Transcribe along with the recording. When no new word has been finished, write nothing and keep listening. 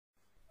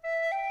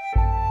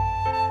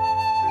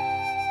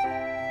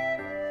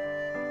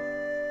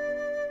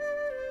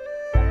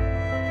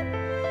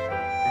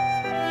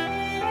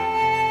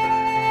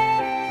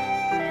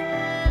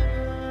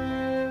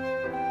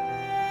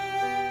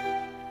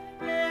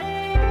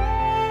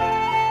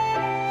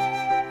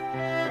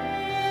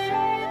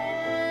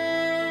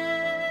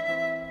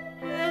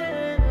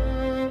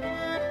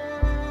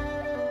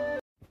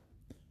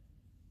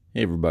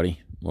Hey everybody,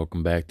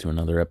 welcome back to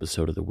another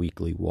episode of the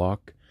Weekly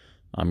Walk.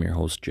 I'm your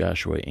host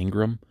Joshua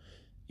Ingram.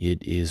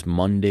 It is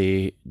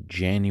Monday,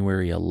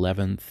 January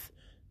 11th,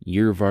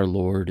 year of our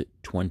Lord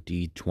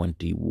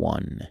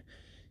 2021.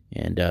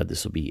 And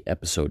this will be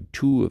episode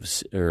 2 of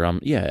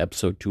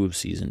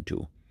season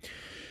 2.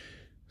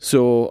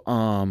 So,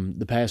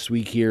 the past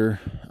week here,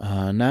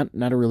 not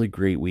a really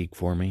great week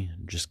for me.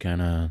 Just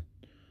kind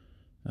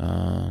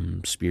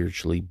of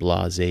spiritually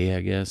blasé,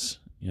 I guess.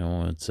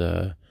 It's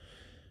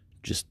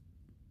just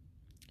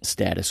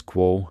status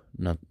quo.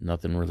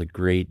 Nothing really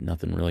great.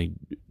 Nothing really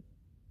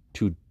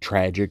too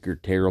tragic or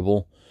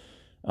terrible.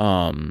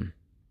 I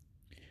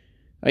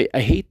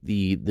hate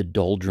the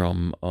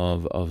doldrum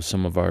of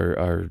some of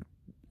our,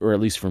 or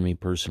at least for me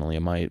personally,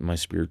 my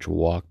spiritual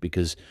walk,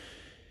 because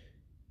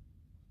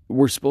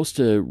we're supposed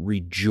to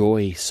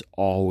rejoice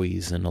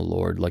always in the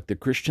Lord. Like, the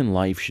Christian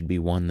life should be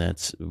one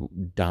that's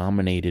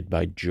dominated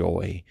by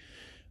joy.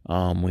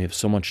 We have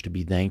so much to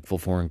be thankful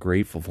for and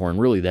grateful for, and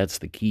really that's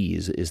the key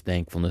is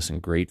thankfulness and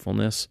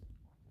gratefulness.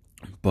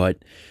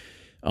 But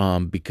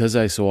because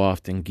I so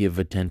often give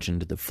attention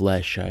to the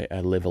flesh, I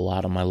live a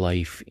lot of my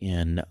life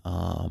in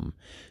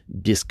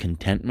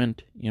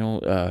discontentment,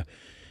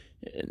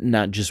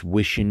 not just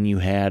wishing you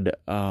had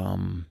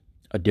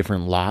a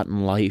different lot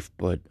in life,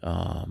 but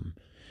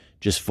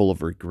just full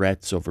of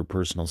regrets over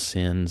personal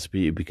sins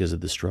because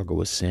of the struggle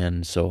with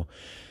sin. So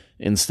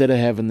instead of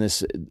having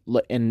this,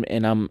 and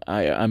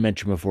I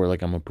mentioned before,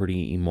 like, I'm a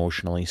pretty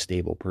emotionally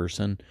stable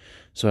person,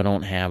 so I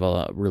don't have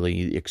a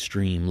really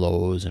extreme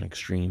lows and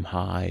extreme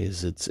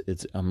highs.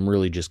 I'm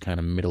really just kind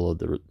of middle of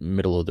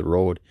the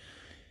road.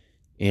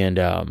 And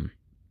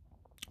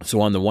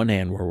so on the one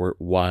hand,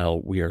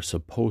 while we are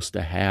supposed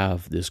to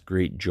have this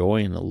great joy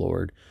in the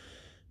Lord,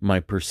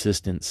 my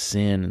persistent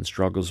sin and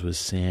struggles with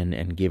sin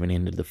and giving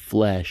into the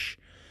flesh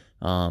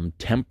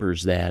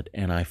tempers that,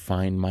 and I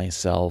find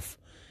myself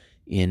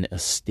in a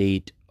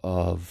state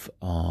of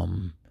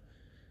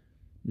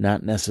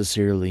not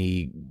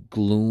necessarily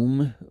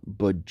gloom,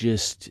 but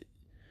just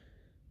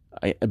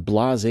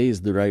blasé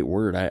is the right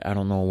word. I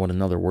don't know what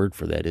another word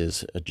for that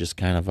is. Just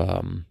kind of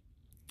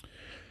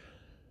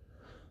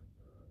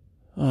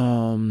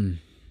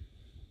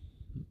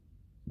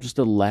just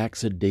a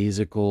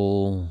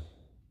lackadaisical.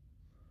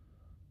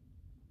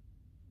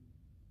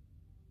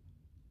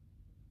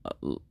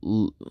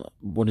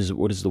 What is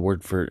the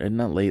word for it?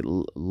 Not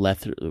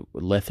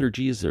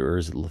lethargy, or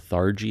is it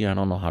lethargy? I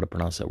don't know how to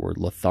pronounce that word.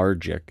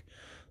 Lethargic.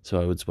 So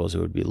I would suppose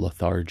it would be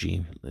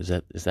lethargy. Is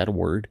that a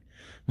word?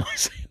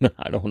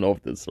 I don't know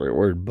if that's the right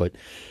word, but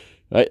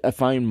I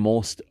find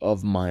most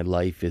of my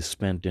life is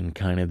spent in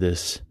kind of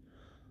this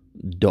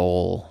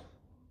dull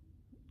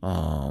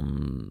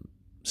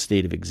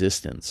state of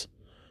existence,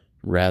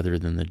 rather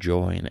than the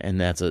joy,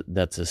 and that's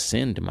a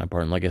sin to my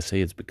part. And like I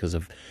say, it's because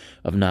of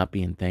not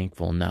being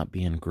thankful and not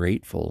being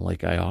grateful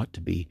like I ought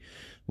to be.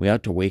 We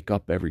ought to wake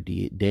up every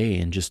day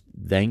and just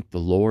thank the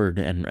Lord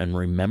and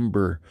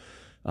remember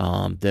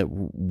that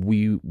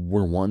we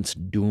were once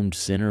doomed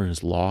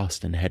sinners,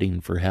 lost and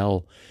heading for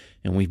hell,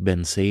 and we've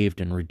been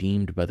saved and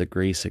redeemed by the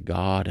grace of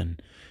God,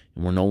 and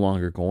we're no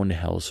longer going to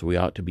hell. So we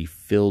ought to be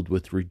filled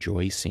with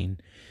rejoicing,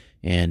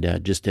 and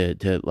just to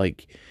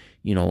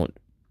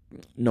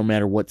no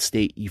matter what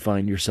state you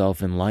find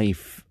yourself in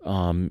life,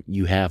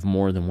 you have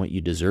more than what you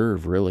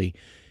deserve, really,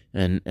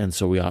 and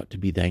so we ought to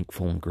be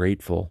thankful and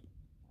grateful.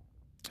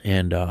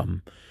 And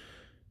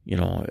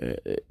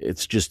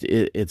it's just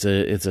it's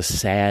a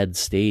sad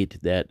state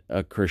that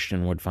a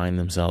Christian would find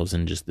themselves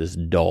in, just this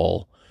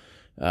dull,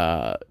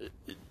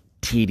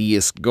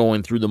 tedious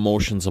going through the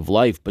motions of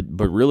life. But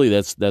really,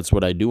 that's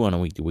what I do on a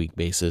week-to-week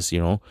basis.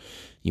 You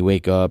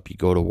wake up, you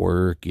go to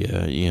work,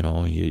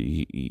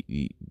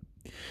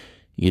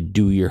 you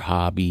do your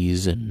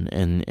hobbies, and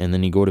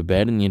then you go to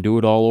bed and you do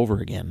it all over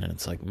again. And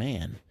it's like,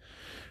 man,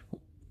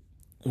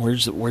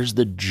 where's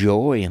the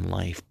joy in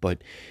life?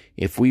 But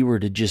if we were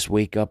to just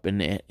wake up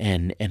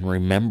and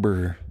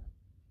remember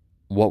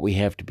what we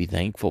have to be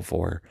thankful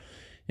for,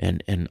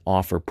 and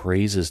offer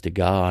praises to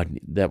God,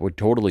 that would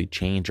totally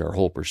change our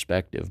whole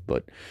perspective.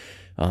 But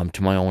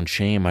to my own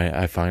shame,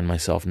 I find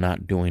myself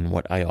not doing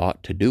what I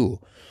ought to do.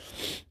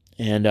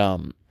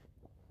 And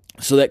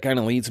so that kind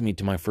of leads me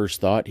to my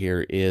first thought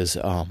here is,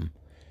 I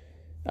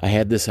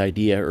had this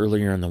idea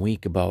earlier in the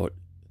week about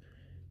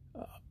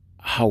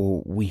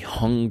how we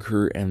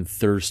hunger and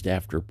thirst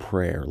after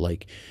prayer.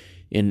 Like,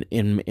 in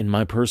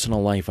my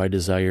personal life, I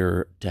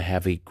desire to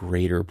have a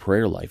greater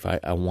prayer life.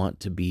 I want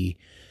to be,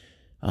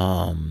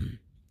 I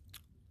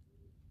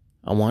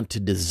want to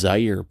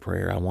desire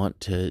prayer. I want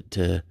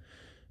to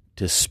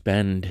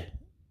spend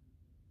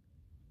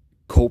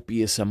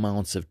copious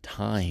amounts of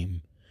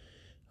time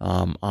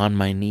on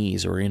my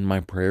knees or in my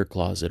prayer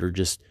closet, or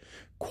just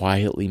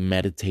quietly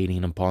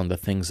meditating upon the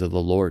things of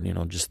the Lord,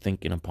 just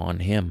thinking upon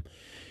Him.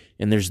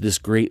 And there's this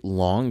great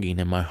longing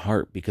in my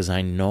heart, because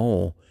I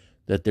know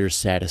that there's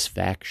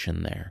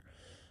satisfaction there.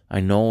 I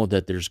know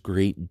that there's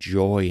great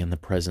joy in the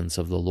presence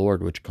of the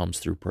Lord, which comes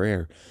through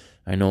prayer.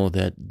 I know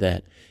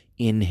that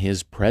in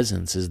his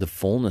presence is the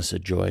fullness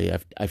of joy.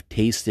 I've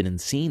tasted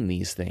and seen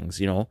these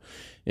things,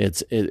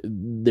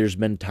 there's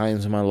been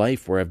times in my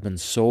life where I've been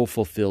so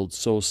fulfilled,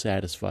 so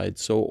satisfied,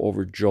 so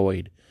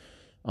overjoyed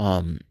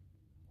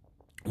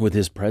with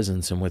his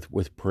presence and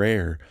with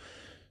prayer.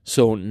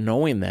 So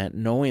knowing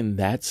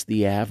that's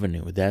the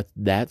avenue,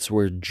 that's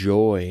where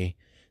joy,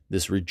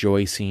 this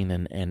rejoicing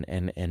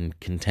and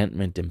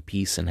contentment and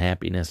peace and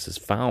happiness is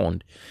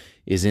found,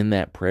 is in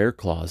that prayer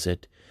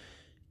closet.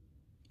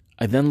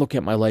 I then look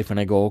at my life and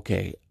I go,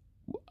 okay,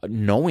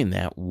 knowing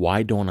that,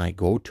 why don't I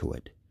go to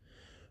it?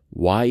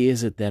 Why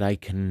is it that I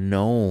can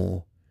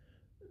know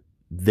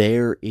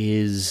there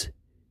is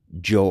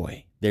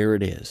joy? There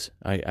it is.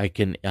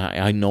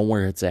 I know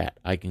where it's at.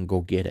 I can go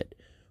get it.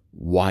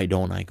 Why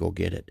don't I go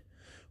get it?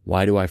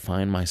 Why do I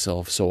find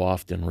myself so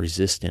often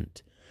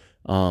resistant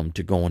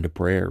to go into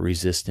prayer,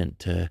 resistant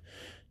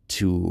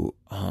to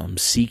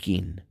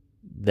seeking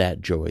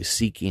that joy,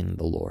 seeking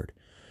the Lord?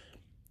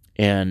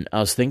 And I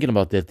was thinking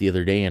about that the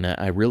other day, and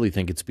I really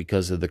think it's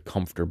because of the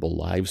comfortable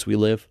lives we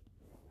live.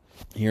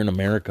 Here in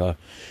America,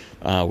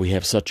 we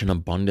have such an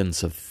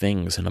abundance of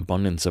things, an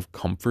abundance of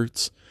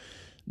comforts,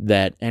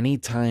 that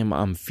anytime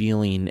I'm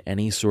feeling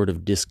any sort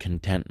of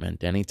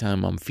discontentment,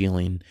 anytime I'm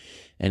feeling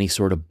any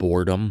sort of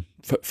boredom,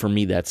 for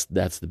me that's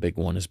the big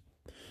one, is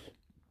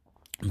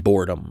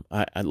boredom.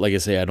 Like I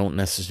say, I don't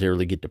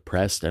necessarily get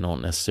depressed. I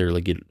don't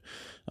necessarily get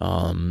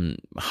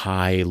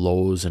high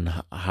lows and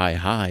high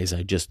highs.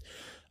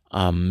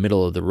 I'm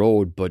middle of the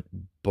road,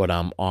 but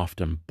I'm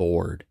often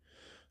bored.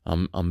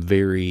 I'm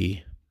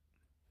very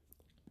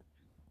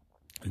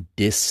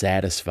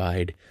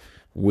dissatisfied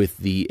with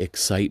the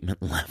excitement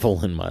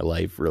level in my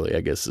life, really, I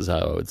guess is how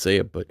I would say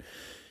it. But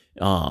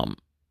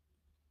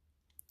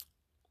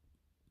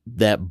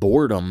that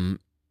boredom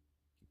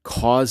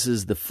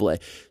causes the flesh.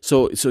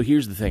 So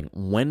here's the thing.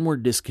 When we're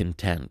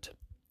discontent,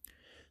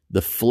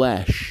 the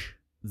flesh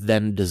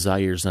then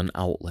desires an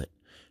outlet,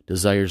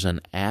 desires an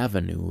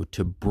avenue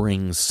to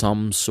bring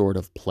some sort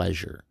of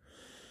pleasure.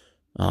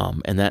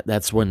 And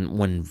that's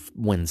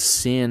when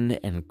sin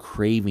and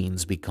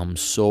cravings become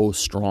so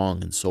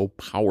strong and so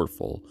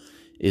powerful,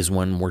 is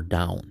when we're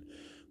down,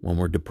 when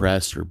we're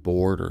depressed or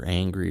bored or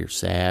angry or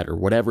sad or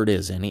whatever it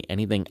is,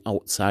 anything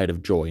outside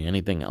of joy,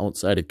 anything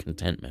outside of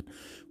contentment.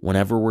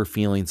 Whenever we're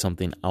feeling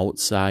something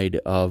outside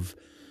of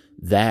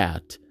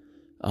that,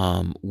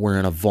 we're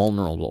in a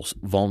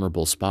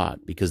vulnerable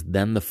spot, because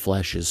then the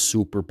flesh is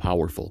super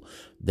powerful.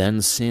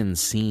 Then sin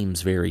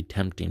seems very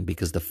tempting,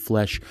 because the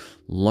flesh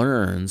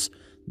learns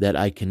that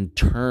I can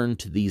turn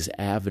to these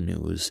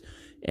avenues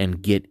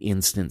and get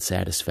instant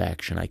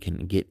satisfaction. I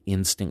can get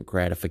instant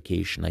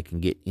gratification. I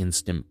can get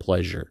instant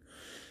pleasure.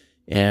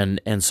 And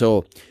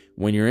so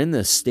when you're in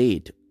this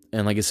state,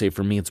 and like I say,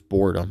 for me, it's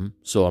boredom.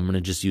 So I'm going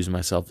to just use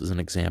myself as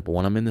an example.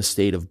 When I'm in the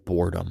state of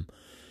boredom,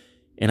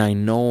 and I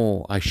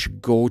know I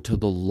should go to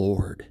the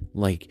Lord,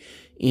 like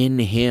in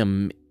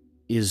Him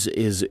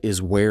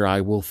is where I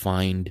will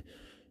find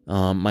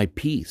my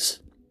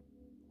peace.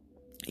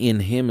 In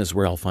Him is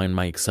where I'll find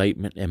my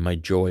excitement and my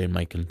joy and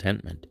my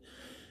contentment.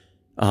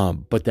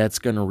 But that's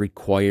going to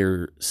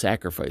require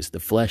sacrifice. The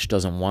flesh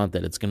doesn't want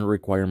that. It's going to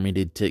require me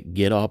to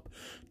get up,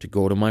 to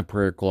go to my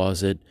prayer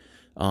closet,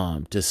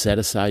 to set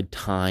aside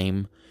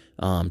time,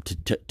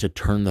 to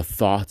turn the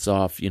thoughts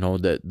off,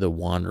 the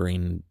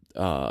wandering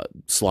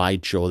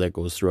slideshow that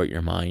goes throughout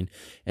your mind,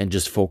 and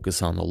just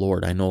focus on the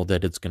Lord. I know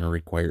that it's going to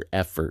require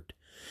effort.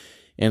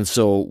 And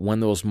so when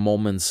those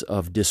moments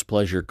of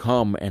displeasure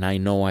come, and I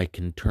know I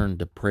can turn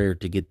to prayer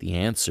to get the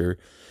answer,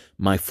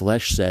 my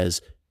flesh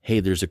says, hey,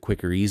 there's a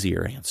quicker,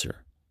 easier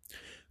answer.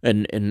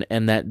 And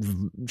that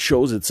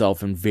shows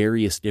itself in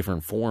various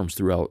different forms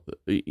through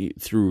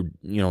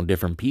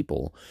different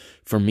people.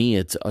 For me,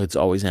 it's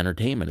always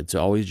entertainment. It's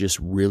always just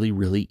really,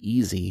 really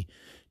easy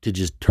to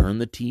just turn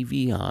the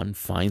TV on,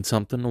 find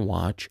something to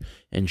watch,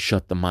 and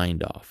shut the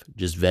mind off.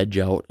 Just veg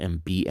out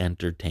and be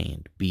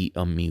entertained, be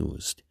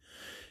amused.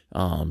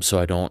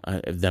 So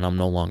then I'm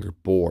no longer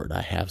bored.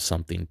 I have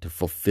something to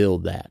fulfill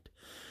that.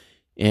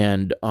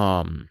 And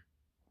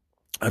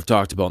I've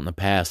talked about in the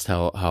past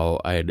how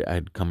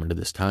I'd come into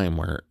this time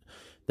where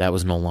that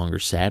was no longer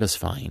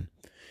satisfying.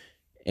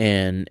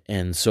 And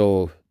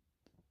so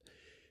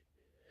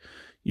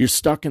you're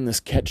stuck in this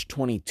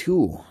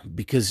catch-22,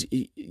 because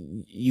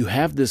you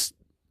have this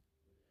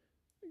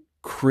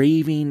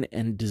craving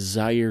and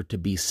desire to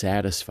be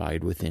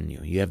satisfied within you.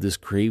 You have this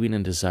craving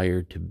and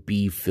desire to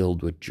be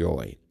filled with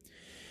joy.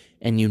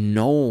 And you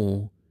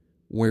know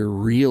where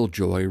real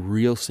joy,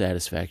 real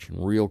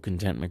satisfaction, real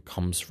contentment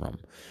comes from.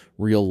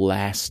 Real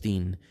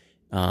lasting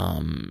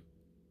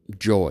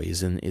joy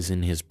is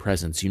in His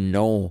presence. You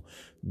know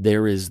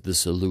there is the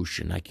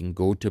solution. I can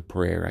go to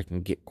prayer. I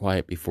can get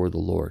quiet before the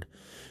Lord.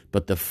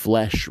 But the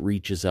flesh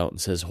reaches out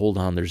and says, hold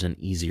on, there's an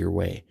easier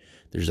way.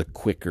 There's a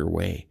quicker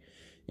way.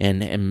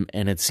 And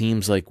it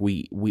seems like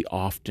we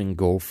often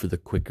go for the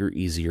quicker,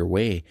 easier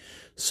way.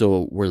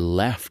 So we're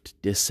left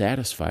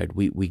dissatisfied.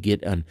 We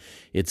get a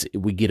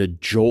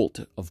jolt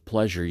of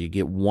pleasure. You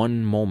get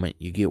one moment,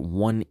 you get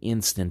one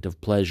instant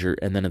of pleasure,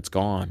 and then it's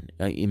gone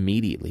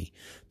immediately.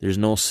 There's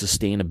no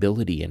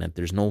sustainability in it.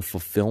 There's no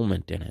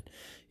fulfillment in it.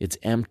 It's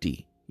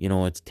empty.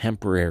 It's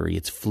temporary.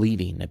 It's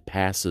fleeting. It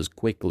passes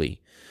quickly.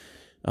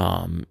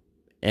 But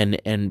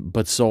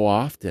so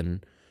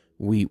often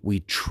we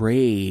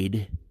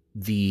trade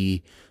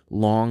the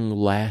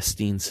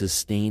long-lasting,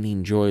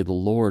 sustaining joy of the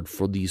Lord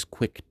for these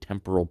quick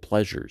temporal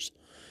pleasures.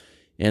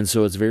 And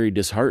so it's very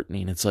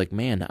disheartening. It's like,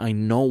 man, I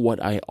know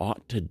what I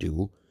ought to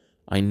do.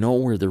 I know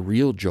where the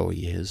real joy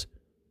is,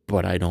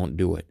 but I don't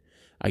do it.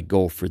 I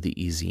go for the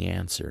easy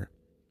answer.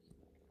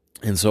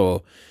 And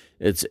so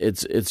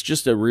it's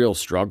just a real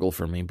struggle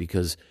for me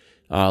because,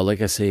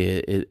 like I say,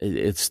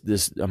 it's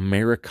this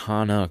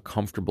Americana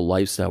comfortable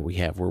lifestyle we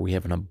have where we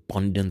have an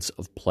abundance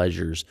of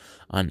pleasures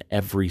on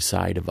every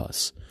side of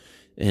us.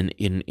 And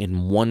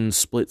in one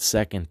split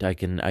second, I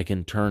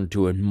can turn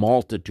to a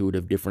multitude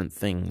of different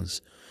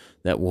things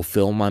that will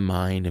fill my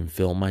mind and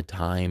fill my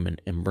time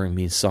and bring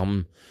me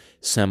some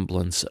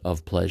semblance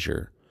of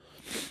pleasure.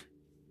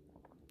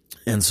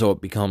 And so it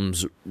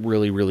becomes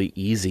really, really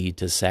easy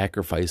to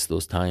sacrifice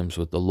those times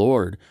with the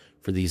Lord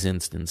for these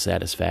instant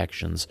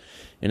satisfactions.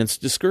 And it's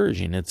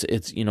discouraging. It's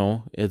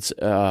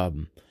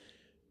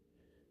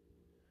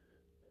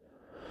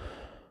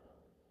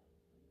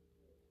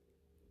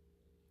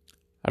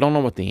I don't know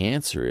what the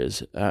answer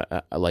is.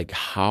 Like,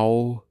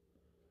 how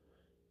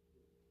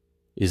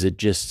is it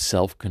just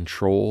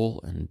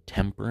self-control and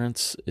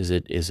temperance? Is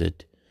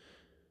it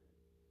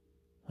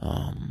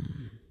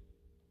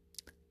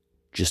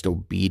just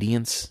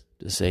obedience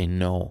to say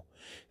no?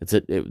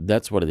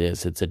 That's what it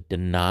is. It's a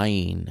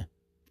denying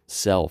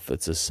self.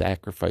 It's a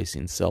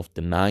sacrificing self,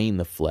 denying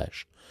the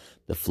flesh.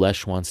 The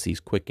flesh wants these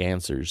quick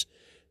answers.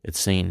 It's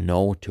saying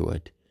no to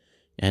it.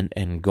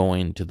 And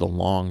going to the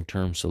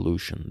long-term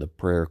solution, the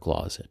prayer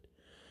closet.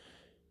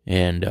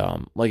 And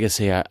like I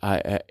say,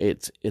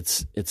 it's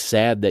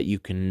sad that you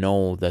can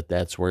know that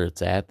that's where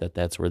it's at, that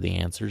that's where the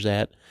answer's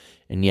at,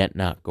 and yet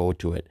not go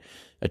to it.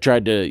 I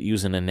tried to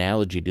use an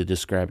analogy to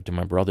describe it to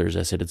my brothers.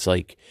 I said, it's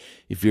like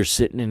if you're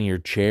sitting in your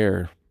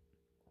chair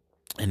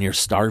and you're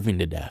starving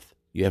to death.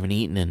 You haven't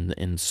eaten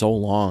in so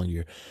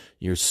long.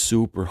 You're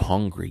super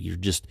hungry. You're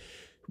just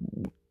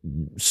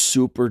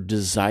super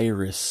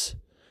desirous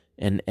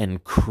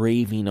and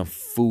craving of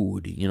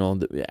food,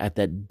 at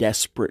that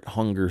desperate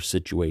hunger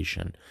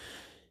situation.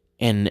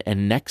 And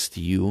next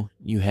to you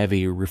have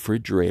a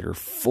refrigerator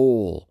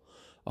full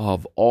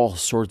of all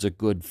sorts of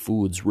good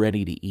foods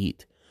ready to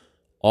eat.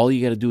 All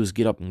you got to do is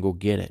get up and go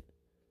get it.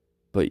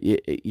 But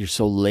you're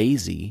so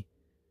lazy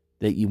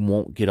that you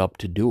won't get up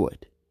to do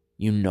it.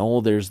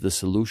 There's the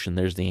solution,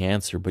 there's the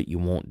answer, but you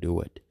won't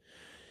do it.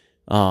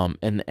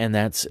 And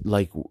that's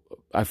like,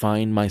 I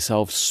find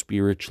myself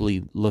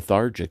spiritually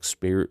lethargic,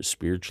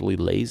 spiritually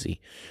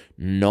lazy,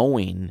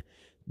 knowing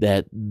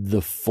that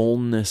the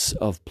fullness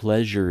of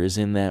pleasure is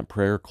in that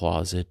prayer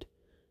closet,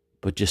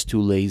 but just too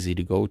lazy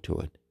to go to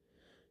it.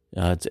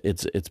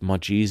 It's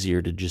much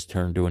easier to just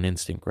turn to an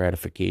instant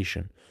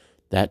gratification.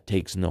 That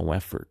takes no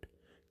effort.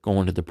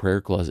 Going to the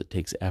prayer closet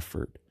takes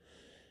effort.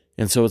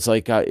 And so it's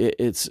like,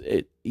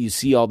 you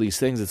see all these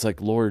things. It's like,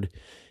 Lord,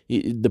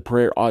 the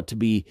prayer ought to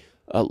be,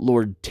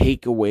 Lord,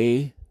 take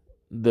away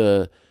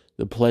the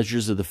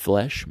pleasures of the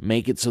flesh,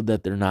 make it so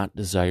that they're not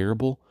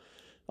desirable.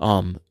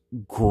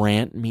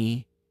 Grant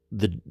me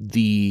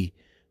the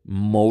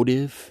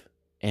motive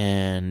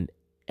and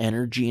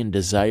energy and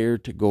desire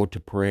to go to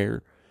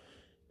prayer,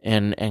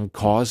 and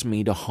cause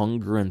me to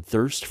hunger and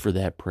thirst for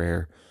that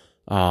prayer.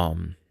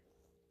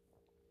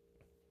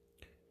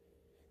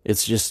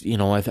 It's just,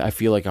 I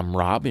feel like I'm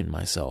robbing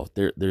myself.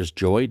 There's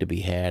joy to be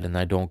had, and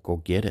I don't go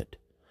get it.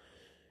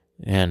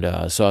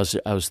 And so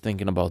I was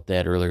thinking about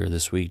that earlier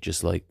this week,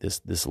 just like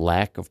this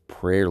lack of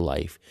prayer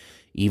life,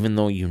 even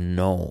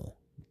though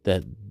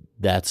that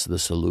that's the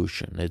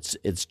solution.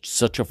 It's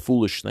such a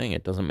foolish thing.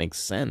 It doesn't make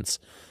sense,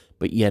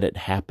 but yet it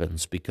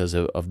happens because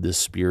of this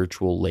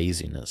spiritual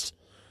laziness.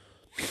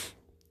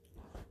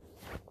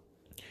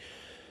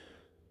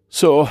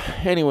 So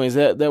anyways,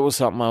 that was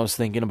something I was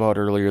thinking about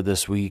earlier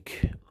this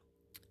week.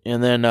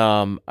 And then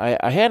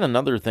I had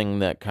another thing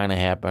that kind of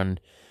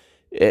happened.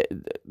 It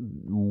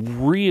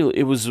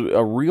was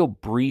a real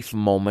brief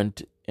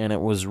moment, and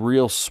it was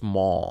real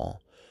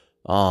small.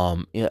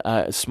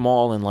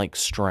 Small in like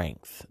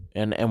strength.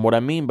 And what I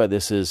mean by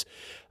this is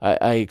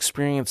I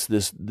experienced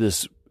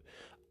this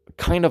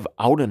kind of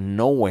out of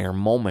nowhere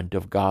moment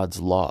of God's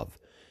love.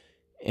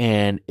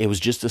 And it was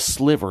just a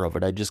sliver of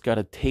it. I just got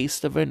a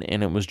taste of it,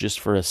 and it was just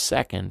for a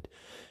second.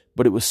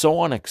 But it was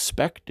so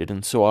unexpected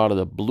and so out of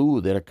the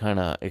blue that it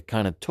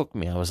kind of took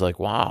me. I was like,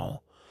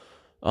 wow.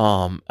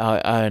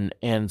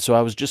 And so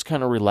I was just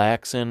kind of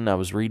relaxing. I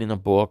was reading a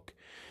book,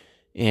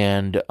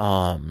 and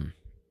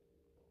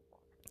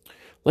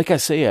like I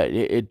say,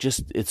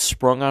 it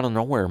sprung out of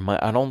nowhere.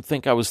 I don't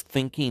think I was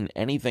thinking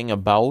anything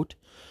about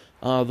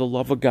the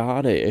love of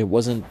God. It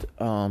wasn't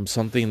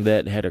something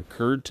that had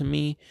occurred to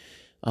me.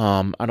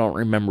 I don't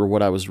remember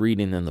what I was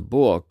reading in the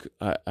book.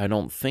 I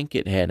don't think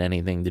it had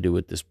anything to do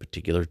with this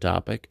particular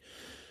topic.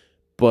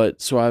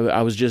 But so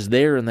I was just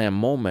there in that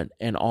moment,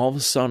 and all of a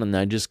sudden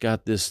I just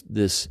got this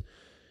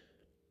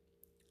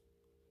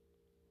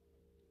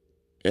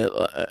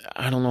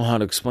I don't know how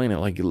to explain it.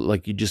 Like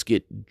you just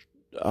get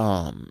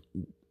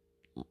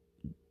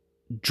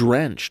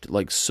drenched,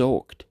 like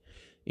soaked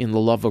in the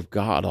love of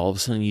God. All of a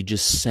sudden you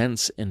just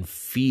sense and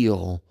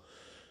feel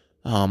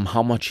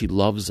how much He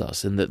loves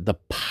us, and the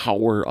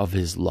power of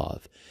His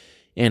love.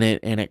 And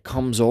it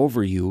comes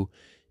over you,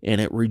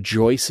 and it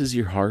rejoices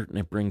your heart, and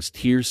it brings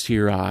tears to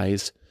your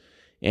eyes.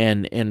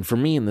 And for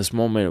me in this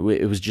moment,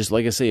 it was just,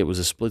 like I say, it was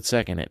a split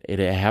second. It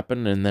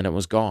happened, and then it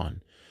was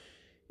gone.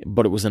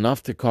 But it was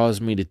enough to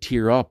cause me to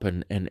tear up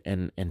and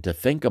to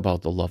think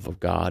about the love of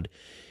God.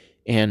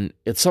 And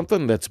it's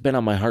something that's been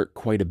on my heart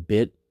quite a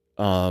bit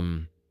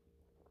over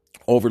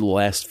the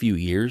last few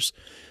years.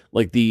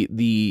 Like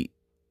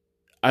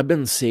I've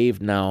been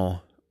saved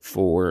now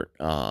for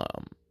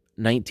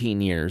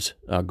 19 years,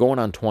 going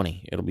on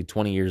 20. It'll be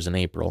 20 years in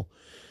April.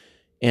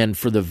 And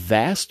for the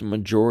vast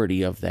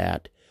majority of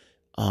that,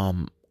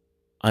 I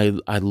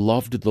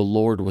loved the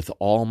Lord with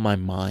all my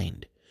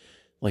mind.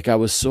 Like I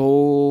was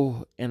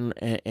so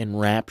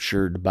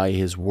enraptured by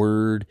His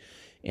word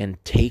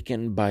and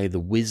taken by the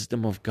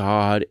wisdom of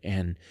God,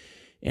 and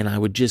I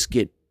would just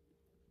get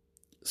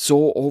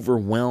so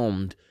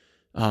overwhelmed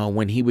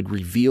when He would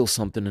reveal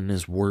something in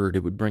His word.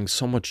 It would bring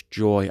so much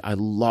joy. I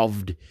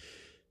loved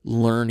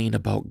learning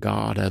about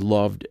God. I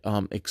loved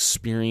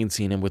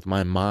experiencing Him with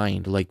my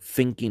mind, like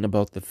thinking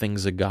about the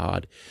things of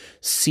God,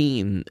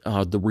 seeing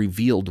the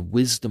revealed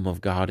wisdom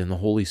of God in the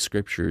Holy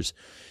Scriptures,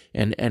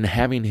 and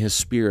having His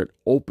Spirit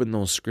open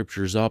those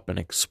Scriptures up and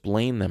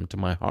explain them to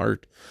my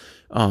heart.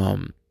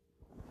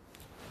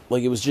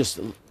 Like it was just,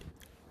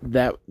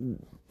 that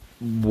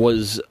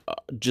was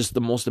just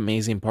the most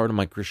amazing part of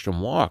my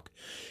Christian walk.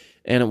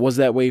 And it was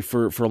that way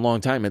for a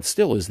long time. It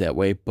still is that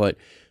way, but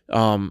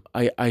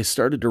I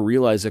started to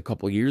realize a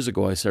couple years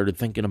ago, I started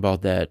thinking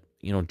about that.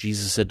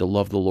 Jesus said to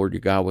love the Lord your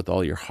God with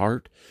all your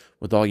heart,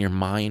 with all your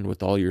mind,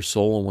 with all your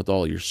soul, and with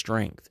all your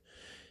strength.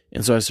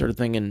 And so I started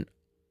thinking,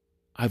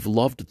 I've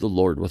loved the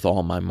Lord with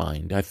all my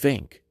mind, I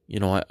think.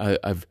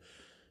 I've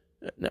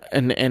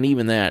and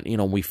even that,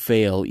 we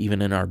fail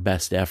even in our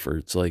best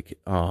efforts, like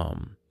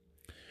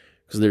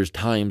because there's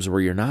times where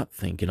you're not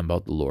thinking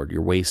about the Lord.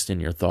 You're wasting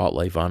your thought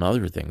life on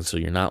other things, so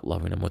you're not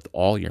loving Him with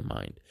all your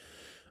mind.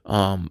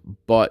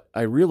 But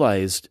I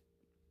realized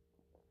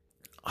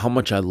how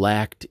much I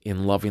lacked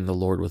in loving the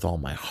Lord with all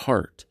my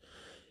heart.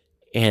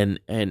 And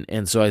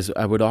so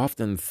I would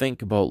often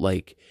think about,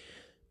 like,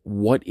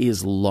 what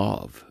is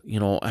love?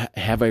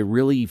 Have I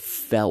really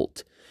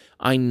felt?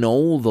 I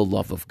know the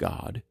love of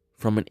God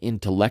from an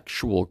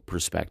intellectual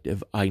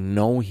perspective. I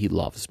know He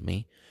loves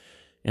me,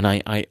 and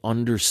I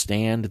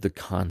understand the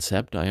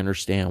concept. I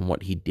understand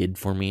what He did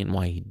for me and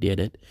why He did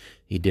it.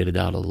 He did it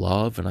out of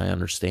love, and I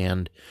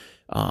understand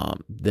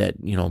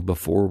that,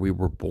 before we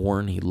were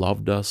born, He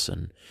loved us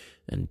and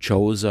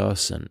chose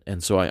us.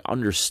 And so I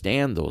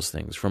understand those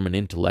things from an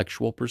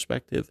intellectual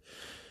perspective,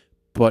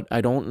 but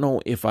I don't know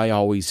if I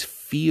always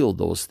feel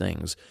those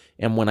things.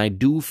 And when I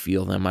do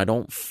feel them, I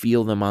don't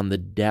feel them on the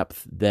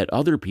depth that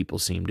other people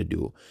seem to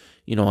do.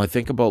 I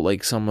think about,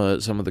 like, some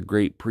of the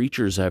great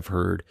preachers I've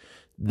heard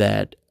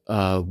that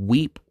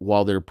weep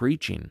while they're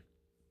preaching.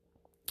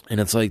 And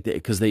it's like,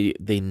 because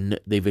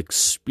they've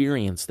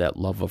experienced that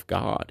love of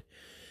God.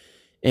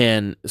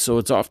 And so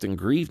it's often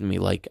grieved me.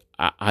 Like,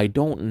 I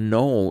don't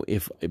know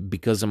if,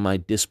 because of my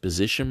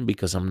disposition,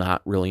 because I'm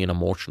not really an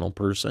emotional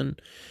person,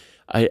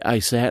 I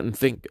sat and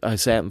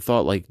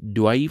thought, like,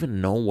 do I even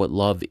know what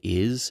love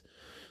is?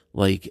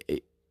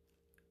 Like,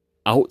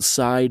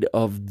 outside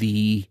of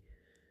the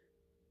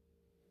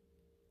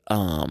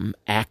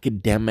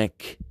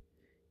academic,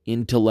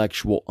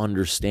 intellectual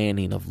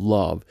understanding of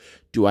love,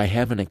 do I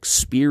have an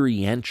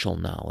experiential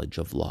knowledge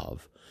of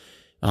love?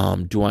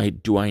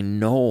 Do I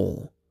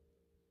know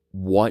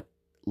what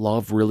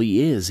love really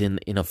is in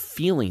a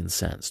feeling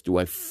sense? Do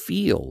I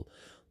feel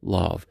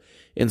love?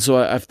 And so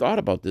I've thought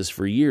about this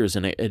for years,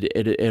 and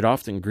it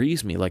often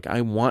grieves me. Like,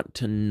 I want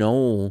to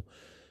know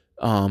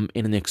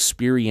in an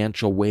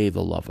experiential way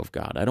the love of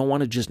God. I don't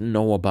want to just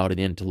know about it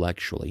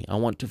intellectually. I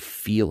want to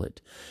feel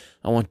it.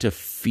 I want to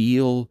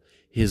feel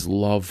His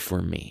love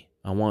for me.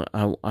 I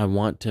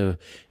want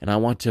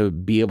to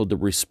be able to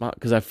respond,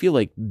 because I feel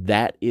like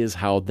that is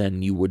how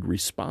then you would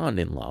respond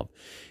in love.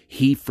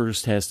 He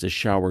first has to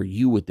shower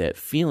you with that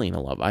feeling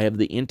of love. I have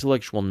the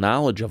intellectual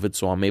knowledge of it,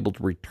 so I'm able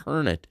to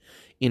return it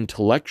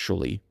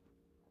intellectually,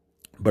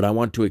 but I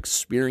want to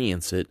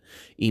experience it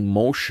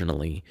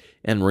emotionally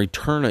and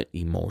return it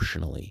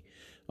emotionally,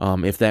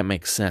 if that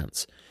makes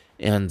sense.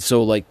 And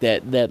so, like,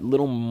 that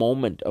little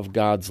moment of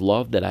God's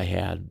love that I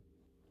had,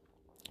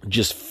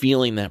 just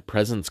feeling that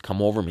presence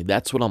come over me,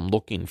 that's what I'm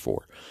looking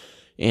for.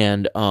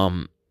 And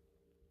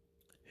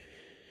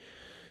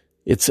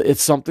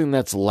it's something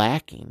that's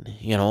lacking,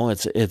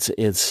 it's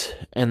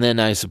and then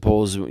I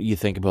suppose you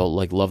think about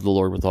like love the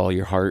Lord with all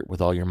your heart,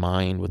 with all your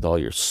mind, with all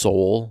your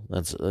soul.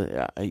 That's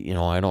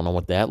I don't know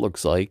what that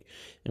looks like,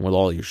 and with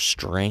all your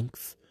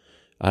strength.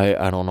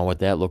 I don't know what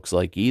that looks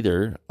like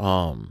either.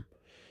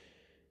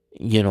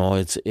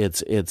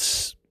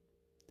 It's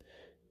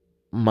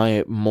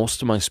my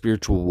most of my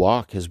spiritual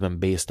walk has been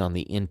based on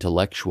the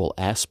intellectual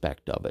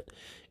aspect of it.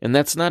 And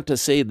that's not to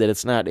say that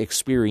it's not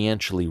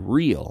experientially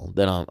real,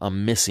 that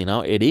I'm missing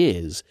out. It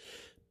is,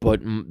 but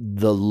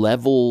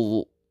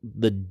the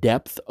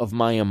depth of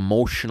my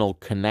emotional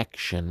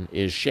connection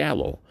is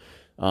shallow,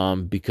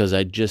 because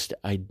I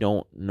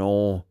don't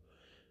know,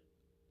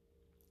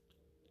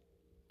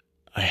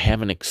 I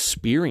haven't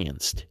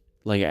experienced,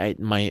 like I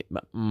don't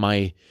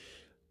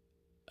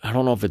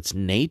know if it's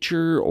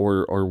nature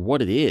or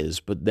what it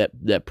is, but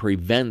that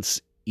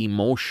prevents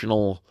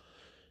emotional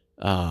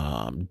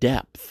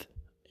depth.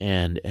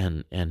 And I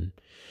don't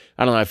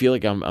know, I feel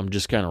like I'm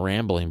just kind of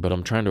rambling, but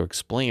I'm trying to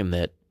explain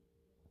that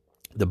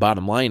the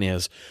bottom line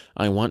is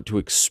I want to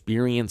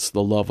experience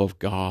the love of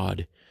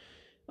God,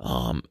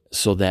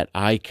 so that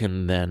I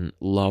can then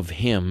love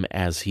him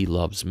as he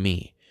loves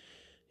me.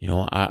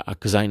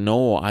 Because I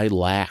know I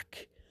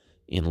lack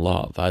in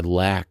love. I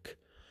lack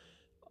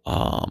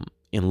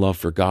in love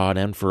for God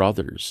and for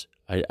others.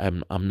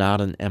 I'm not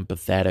an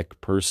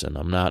empathetic person.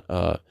 I'm not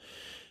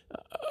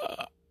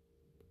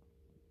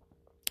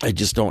I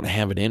just don't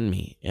have it in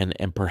me,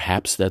 and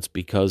perhaps that's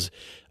because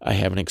I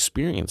haven't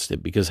experienced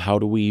it. Because how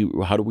do we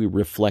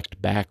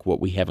reflect back what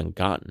we haven't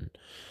gotten?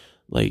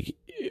 Like,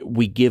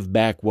 we give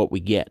back what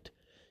we get.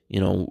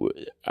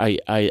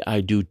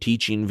 I do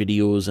teaching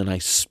videos, and I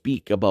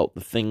speak about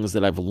the things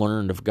that I've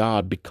learned of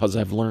God because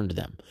I've learned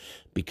them,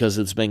 because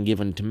it's been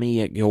given to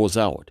me. It goes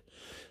out.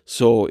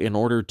 So in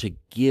order to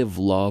give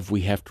love,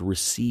 we have to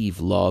receive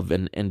love.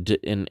 And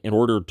in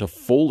order to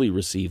fully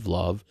receive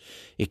love,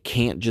 it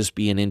can't just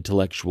be an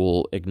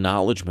intellectual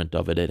acknowledgement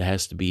of it. It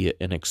has to be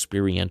an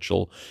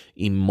experiential,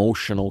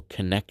 emotional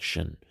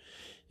connection.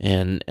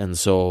 And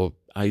so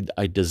I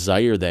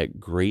desire that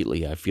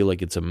greatly. I feel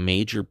like it's a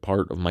major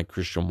part of my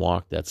Christian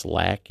walk that's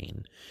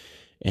lacking.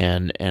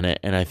 And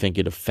I think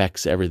it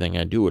affects everything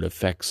I do. It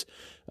affects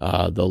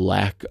the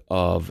lack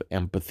of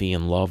empathy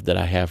and love that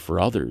I have for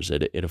others.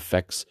 It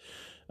affects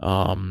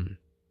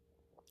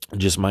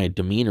just my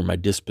demeanor, my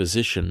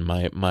disposition,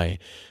 my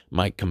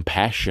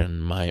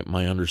compassion,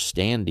 my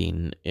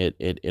understanding.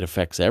 It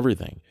affects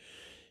everything.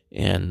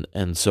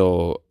 And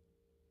so,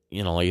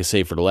 like I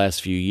say, for the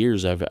last few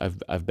years,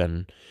 I've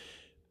been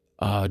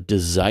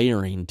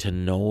desiring to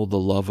know the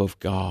love of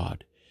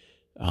God,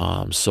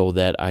 so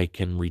that I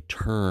can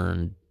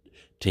return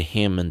to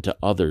him and to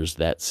others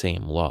that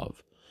same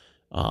love,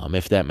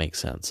 if that makes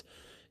sense.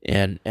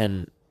 And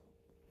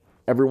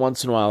every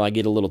once in a while I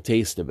get a little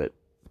taste of it.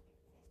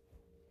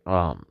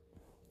 And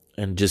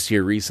just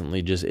here recently,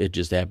 it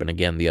just happened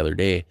again the other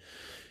day.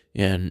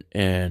 And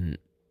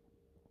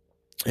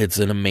it's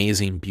an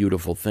amazing,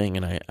 beautiful thing,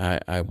 and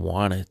I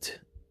want it,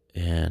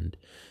 and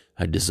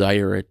I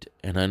desire it,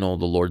 and I know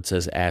the Lord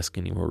says, ask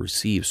and you will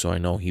receive, so I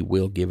know he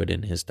will give it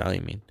in his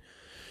timing.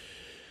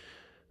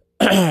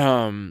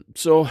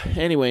 So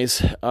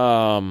anyways,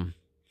 I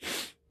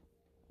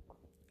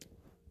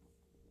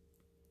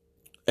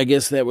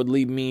guess that would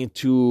lead me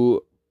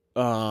to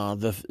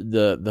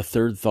the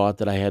third thought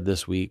that I had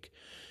this week,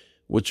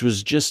 which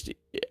was just,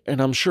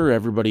 and I'm sure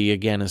everybody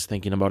again is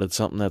thinking about it,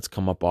 something that's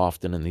come up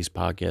often in these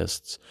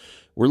podcasts.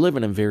 We're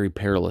living in very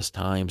perilous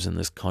times in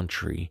this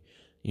country,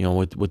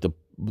 with the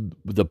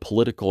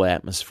political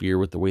atmosphere,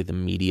 with the way the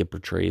media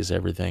portrays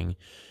everything.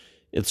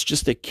 It's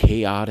just a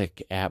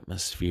chaotic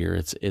atmosphere.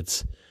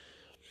 It's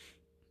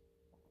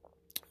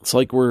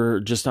like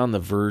we're just on the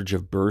verge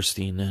of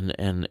bursting,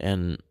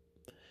 and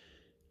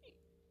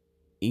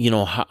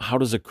how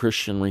does a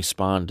Christian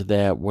respond to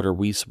that? What are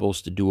we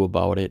supposed to do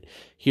about it?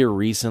 Here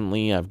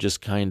recently, I've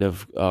just kind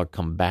of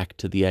come back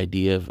to the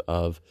idea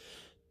of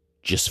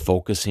just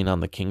focusing on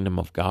the kingdom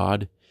of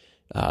God,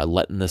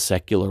 letting the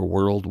secular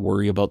world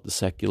worry about the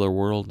secular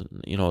world.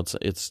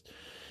 It's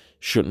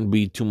shouldn't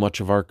be too much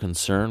of our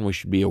concern. We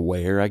should be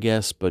aware, I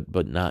guess,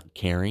 but not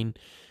caring,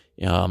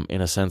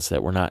 in a sense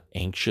that we're not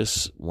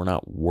anxious, we're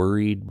not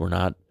worried, we're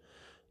not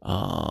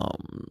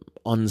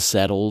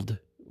unsettled.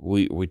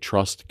 We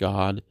trust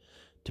God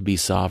to be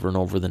sovereign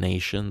over the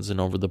nations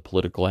and over the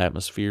political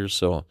atmosphere.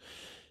 So,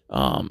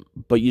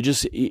 but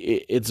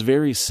it's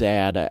very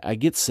sad. I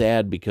get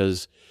sad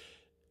because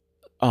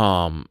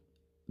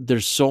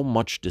there's so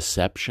much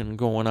deception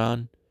going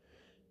on,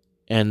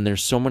 and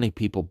there's so many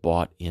people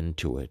bought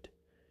into it.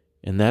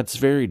 And that's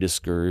very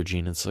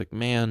discouraging. It's like,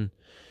 man,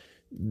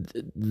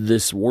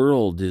 this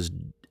world is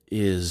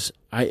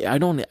I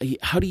don't,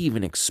 how do you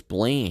even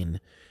explain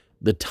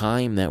the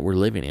time that we're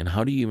living in?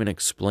 How do you even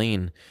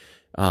explain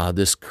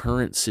this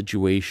current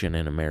situation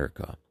in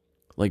America?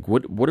 Like,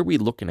 what are we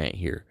looking at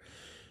here?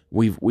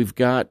 We've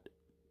got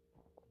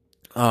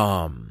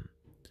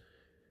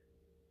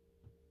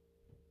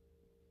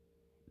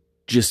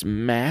just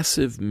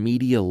massive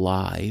media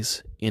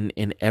lies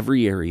in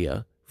every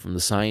area, from the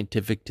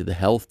scientific to the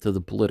health to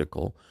the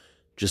political,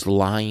 just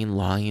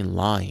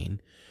lying.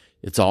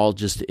 It's all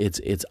just,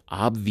 it's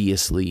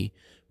obviously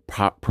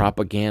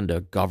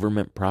propaganda,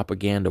 government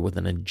propaganda with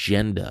an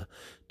agenda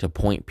to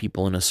point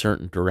people in a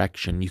certain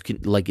direction. You can,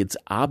 like, it's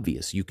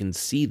obvious. You can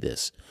see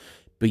this,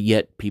 but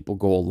yet people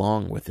go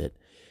along with it.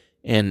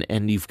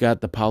 And you've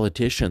got the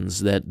politicians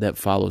that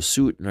follow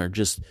suit and are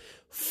just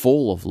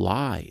full of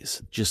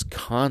lies, just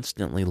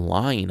constantly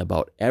lying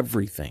about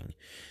everything.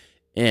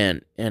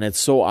 And it's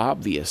so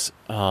obvious.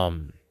 I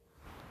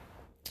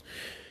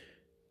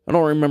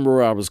don't remember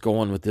where I was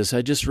going with this.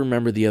 I just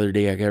remember the other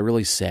day I got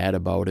really sad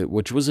about it,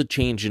 which was a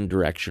change in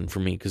direction for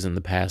me, because in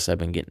the past I've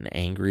been getting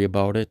angry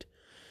about it.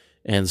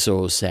 And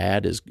so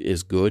sad is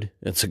good.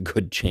 It's a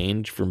good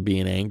change from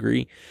being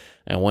angry.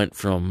 I went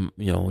from,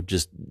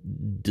 just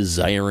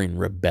desiring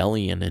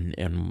rebellion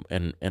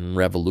and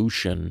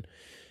revolution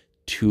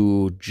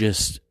to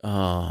just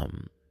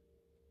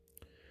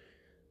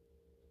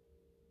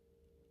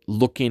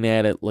looking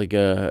at it like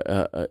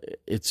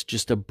it's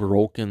just a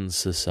broken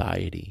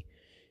society.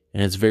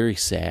 And it's very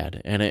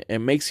sad. And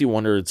it makes you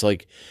wonder. It's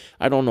like,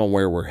 I don't know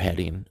where we're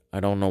heading. I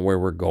don't know where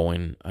we're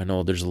going. I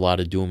know there's a lot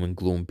of doom and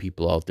gloom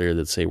people out there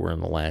that say we're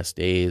in the last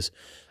days.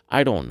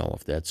 I don't know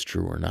if that's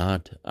true or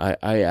not.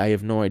 I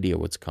have no idea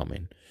what's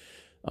coming.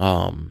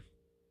 I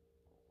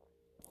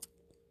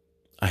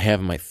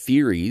have my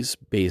theories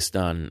based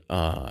on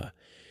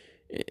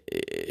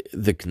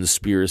the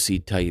conspiracy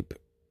type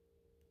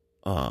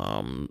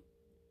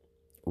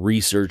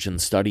research and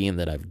studying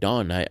that I've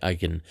done. I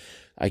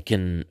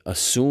can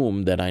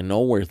assume that I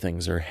know where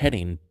things are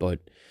heading, but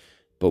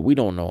we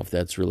don't know if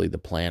that's really the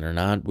plan or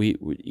not. We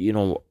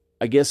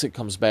I guess it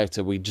comes back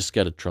to, we just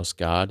got to trust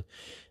God.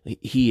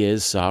 He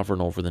is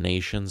sovereign over the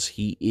nations.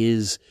 He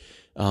is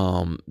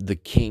the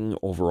king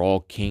over all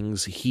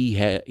kings.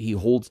 He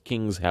holds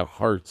kings'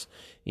 hearts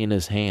in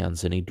his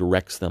hands, and he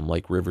directs them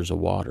like rivers of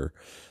water.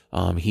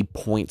 He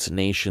points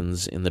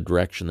nations in the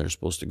direction they're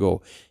supposed to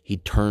go. He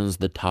turns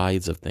the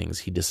tides of things.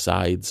 He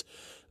decides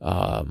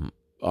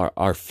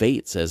our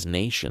fates as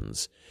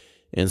nations.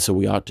 And so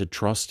we ought to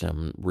trust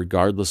him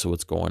regardless of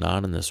what's going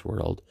on in this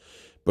world.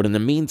 But in the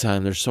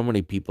meantime, there's so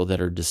many people that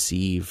are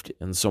deceived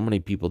and so many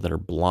people that are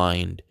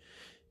blind.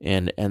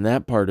 And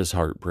that part is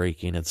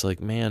heartbreaking. It's like,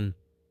 man,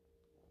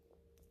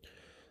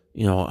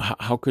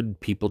 how could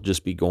people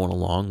just be going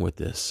along with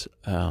this?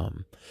 I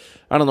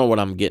don't know what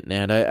I'm getting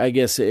at. I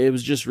guess it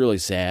was just really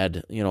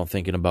sad,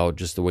 thinking about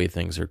just the way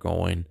things are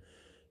going.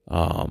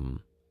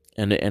 And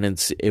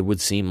it would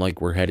seem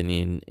like we're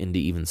heading into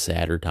even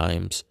sadder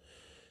times.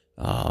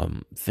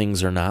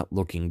 Things are not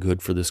looking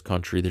good for this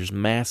country. There's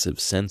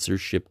massive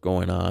censorship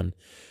going on,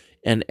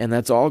 and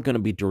that's all going to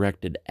be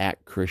directed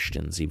at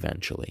Christians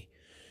eventually.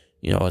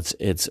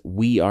 It's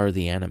we are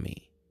the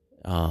enemy.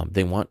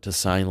 They want to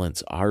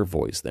silence our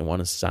voice. They want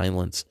to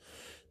silence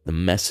the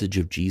message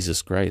of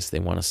Jesus Christ. They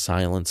want to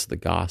silence the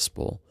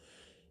gospel.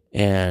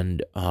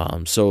 And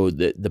so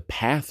the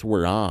path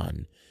we're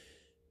on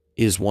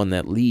is one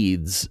that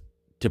leads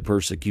to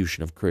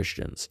persecution of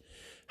Christians.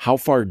 How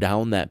far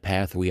down that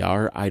path we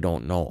are, I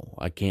don't know.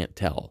 I can't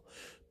tell.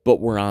 But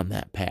we're on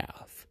that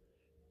path.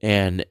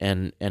 And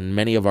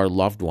many of our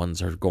loved ones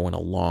are going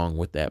along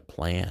with that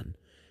plan.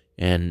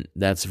 And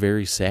that's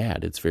very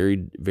sad. It's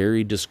very,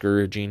 very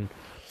discouraging.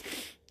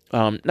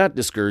 Not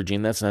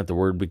discouraging, that's not the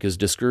word, because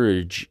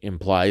discourage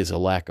implies a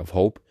lack of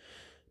hope.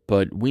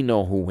 But we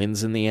know who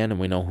wins in the end, and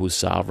we know who's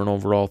sovereign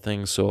over all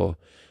things. So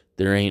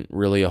there ain't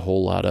really a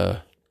whole lot of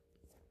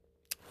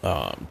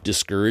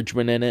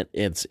discouragement in it.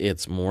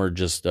 It's more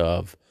just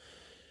of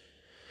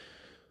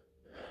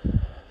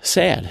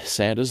sad.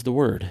 Sad is the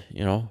word.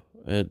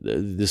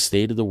 The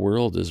state of the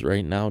world is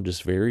right now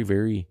just very,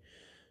 very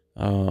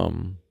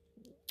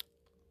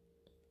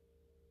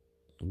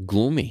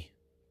gloomy.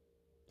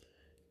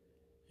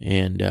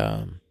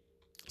 And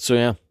so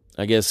yeah,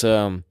 I guess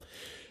and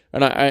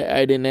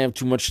I didn't have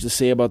too much to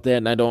say about that,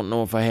 and I don't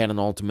know if I had an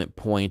ultimate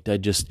point.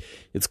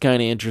 It's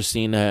kind of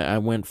interesting. I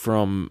went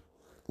from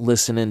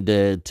listening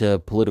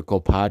to political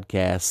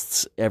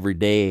podcasts every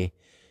day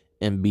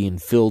and being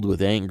filled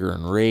with anger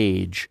and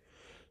rage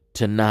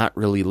to not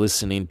really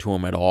listening to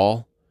them at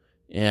all.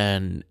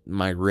 And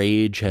my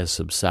rage has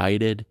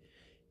subsided,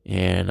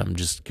 and I'm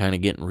just kind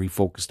of getting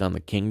refocused on the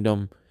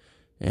kingdom.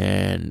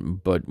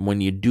 But when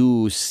you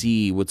do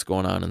see what's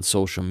going on in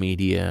social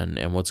media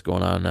and what's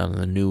going on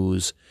the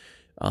news,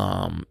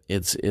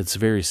 it's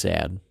very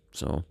sad.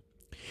 So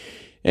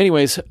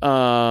anyways,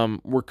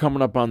 we're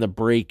coming up on the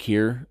break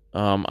here.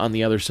 On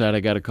the other side,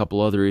 I got a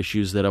couple other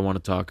issues that I want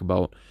to talk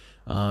about.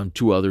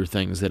 Two other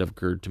things that have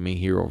occurred to me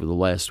here over the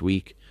last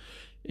week.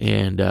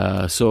 And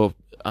so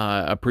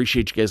I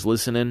appreciate you guys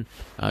listening.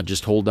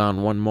 Just hold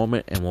on one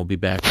moment, and we'll be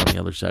back on the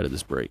other side of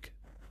this break.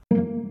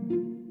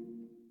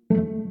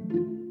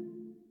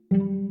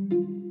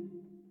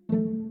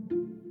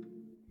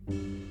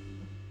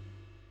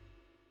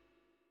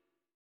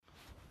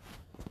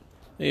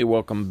 Hey,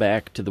 welcome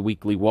back to the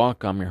Weekly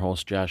Walk. I'm your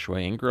host, Joshua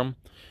Ingram.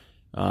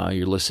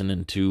 You're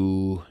listening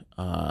to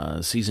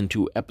Season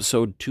 2,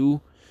 Episode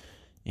 2,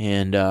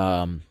 and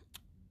I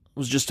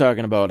was just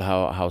talking about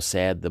how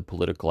sad the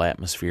political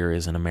atmosphere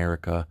is in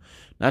America.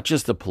 Not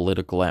just the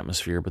political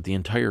atmosphere, but the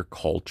entire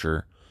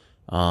culture.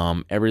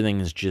 Everything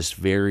is just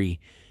very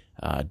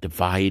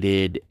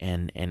divided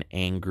and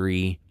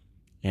angry.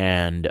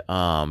 And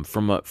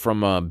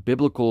from a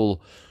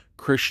biblical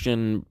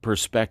Christian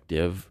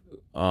perspective,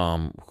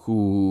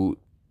 who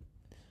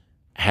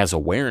has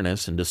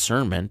awareness and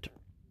discernment,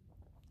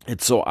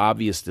 it's so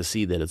obvious to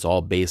see that it's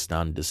all based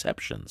on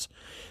deceptions.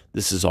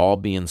 This is all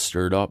being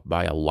stirred up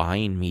by a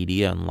lying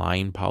media and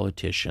lying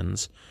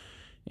politicians,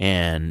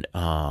 and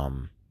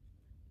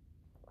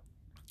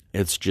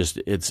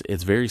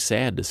it's very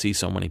sad to see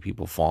so many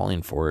people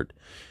falling for it,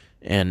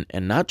 and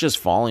not just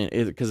falling,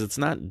 because it's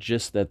not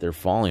just that they're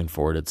falling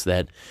for it. It's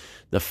that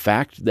the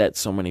fact that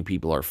so many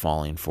people are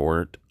falling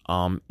for it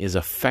is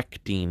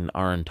affecting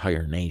our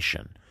entire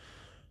nation.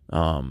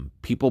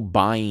 People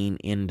buying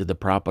into the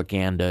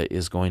propaganda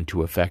is going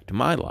to affect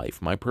my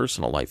life, my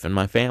personal life, and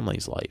my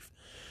family's life.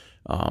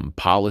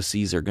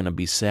 Policies are going to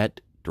be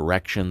set,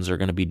 directions are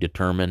going to be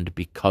determined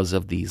because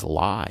of these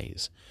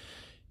lies.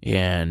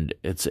 And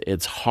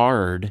it's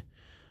hard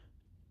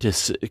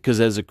to,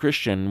 because as a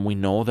Christian, we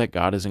know that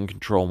God is in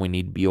control. We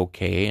need to be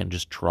okay and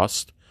just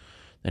trust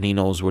that He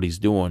knows what He's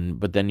doing.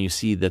 But then you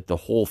see that the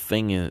whole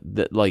thing is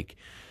that, like,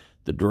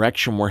 the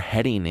direction we're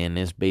heading in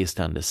is based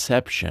on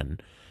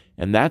deception,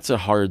 and that's a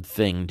hard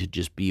thing to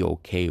just be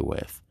okay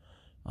with.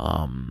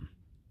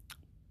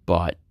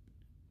 But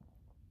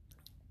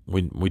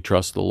we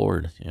trust the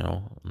Lord,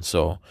 and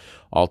so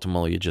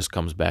ultimately it just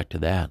comes back to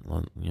that.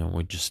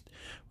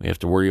 We have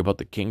to worry about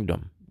the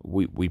kingdom.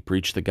 We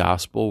preach the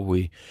gospel.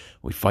 We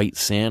fight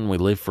sin. We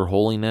live for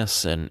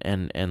holiness, and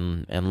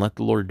let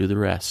the Lord do the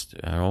rest.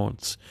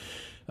 It's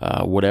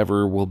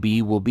whatever will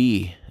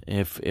be.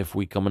 If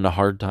we come into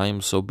hard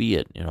times, so be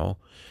it.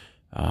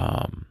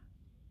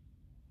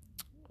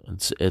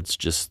 It's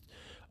just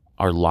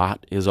our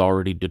lot is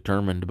already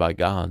determined by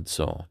God.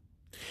 So,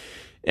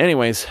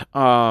 anyways,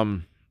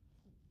 I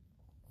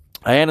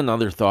had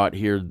another thought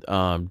here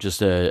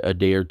just a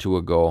day or two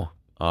ago.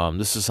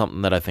 This is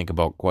something that I think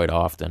about quite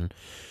often.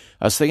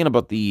 I was thinking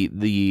about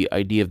the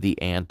idea of the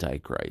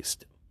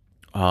Antichrist.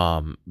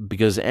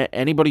 Because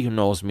anybody who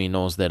knows me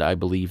knows that I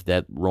believe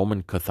that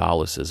Roman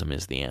Catholicism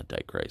is the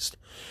Antichrist.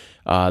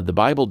 The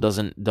Bible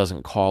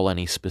doesn't call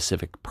any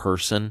specific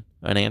person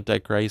an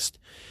Antichrist.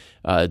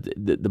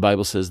 The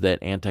Bible says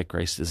that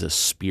Antichrist is a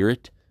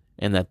spirit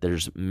and that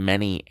there's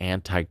many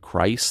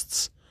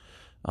Antichrists.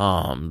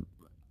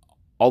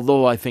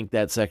 Although I think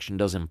that section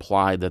does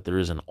imply that there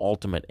is an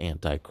ultimate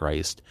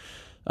Antichrist.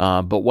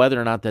 But whether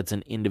or not that's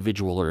an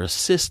individual or a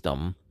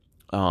system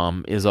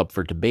is up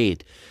for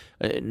debate.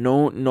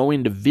 No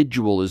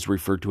individual is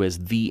referred to as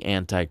the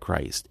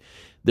Antichrist.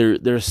 There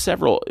are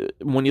several.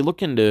 When you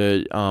look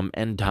into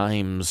end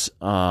times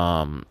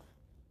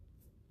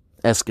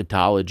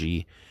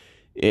eschatology,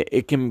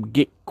 it can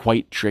get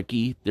quite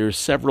tricky. There's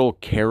several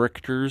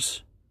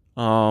characters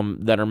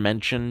that are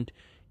mentioned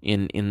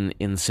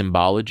in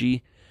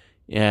symbology,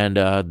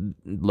 and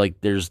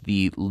like there's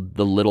the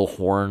little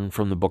horn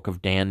from the book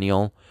of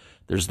Daniel.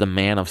 There's the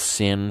man of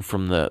sin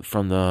from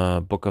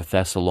the book of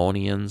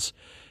Thessalonians.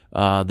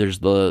 There's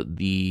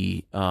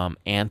the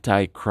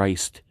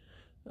Antichrist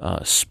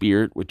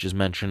spirit, which is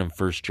mentioned in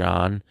 1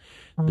 John.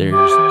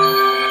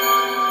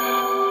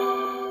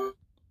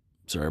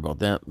 Sorry about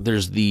that.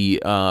 There's the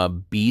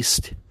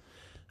beast.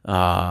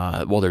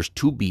 There's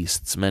two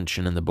beasts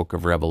mentioned in the book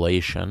of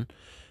Revelation.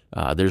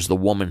 There's the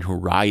woman who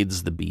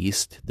rides the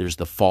beast. There's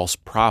the false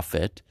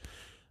prophet.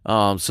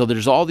 So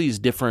there's all these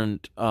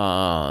different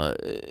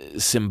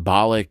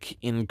symbolic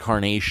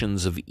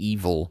incarnations of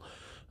evil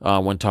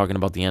when talking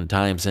about the end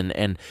times.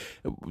 And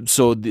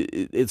so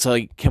it's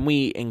like, can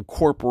we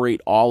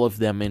incorporate all of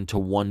them into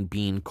one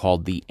being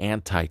called the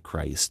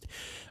Antichrist,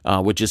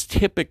 which is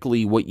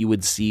typically what you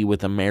would see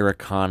with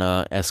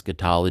Americana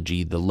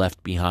eschatology, the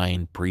Left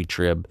Behind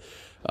pre-trib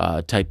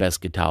type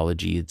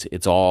eschatology.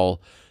 It's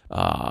all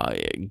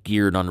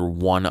geared under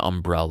one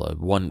umbrella,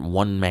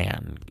 one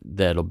man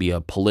that'll be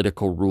a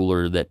political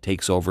ruler that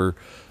takes over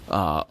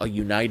a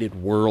united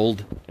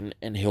world,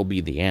 and he'll be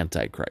the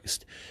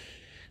Antichrist.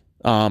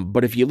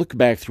 But if you look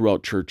back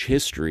throughout church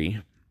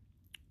history,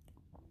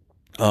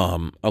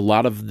 a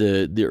lot of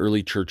the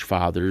early church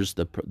fathers,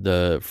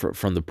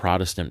 from the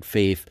Protestant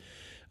faith,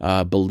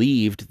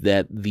 believed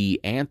that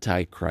the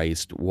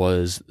Antichrist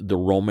was the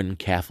Roman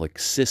Catholic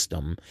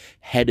system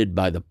headed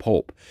by the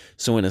Pope.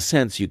 So in a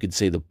sense, you could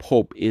say the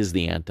Pope is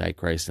the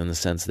Antichrist in the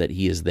sense that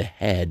he is the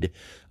head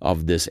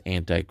of this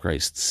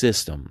Antichrist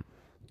system.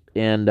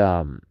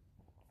 And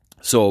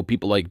so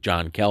people like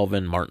John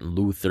Calvin, Martin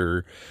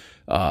Luther,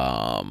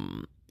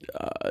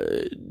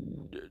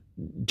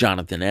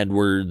 Jonathan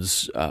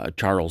Edwards,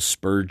 Charles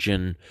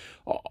Spurgeon,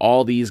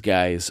 all these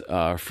guys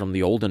from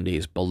the olden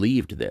days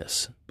believed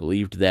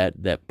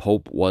that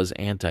Pope was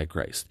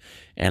Antichrist.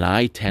 And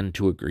I tend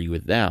to agree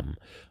with them.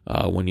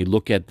 When you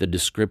look at the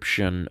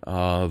description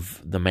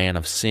of the man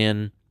of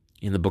sin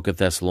in the book of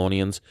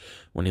Thessalonians,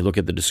 when you look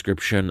at the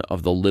description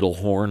of the little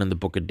horn in the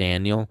book of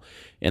Daniel,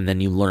 and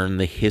then you learn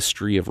the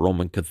history of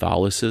Roman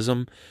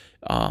Catholicism,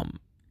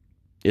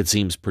 it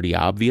seems pretty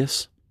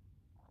obvious.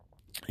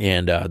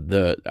 And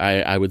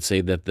I would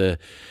say that the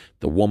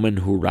woman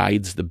who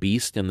rides the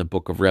beast in the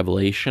book of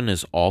Revelation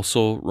is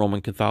also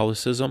Roman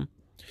Catholicism.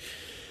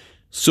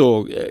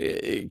 So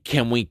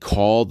can we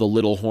call the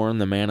little horn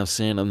the man of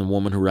sin and the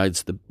woman who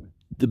rides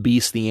the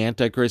beast the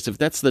Antichrist? If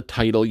that's the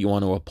title you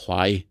want to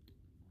apply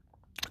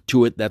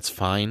to it, that's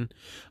fine.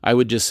 I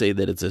would just say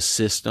that it's a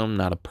system,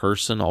 not a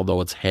person,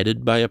 although it's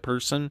headed by a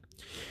person.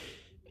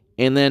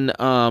 And then,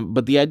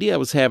 but the idea I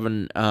was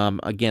having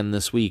again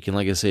this week, and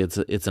like I say,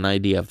 it's an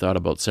idea I've thought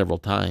about several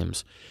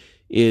times,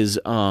 is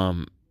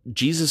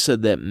Jesus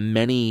said that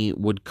many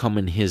would come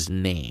in his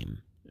name.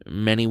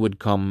 Many would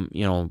come,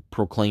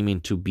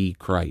 proclaiming to be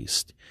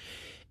Christ.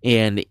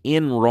 And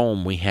in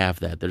Rome, we have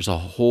that. There's a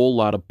whole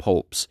lot of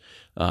popes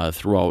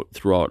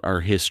throughout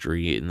our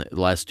history in the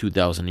last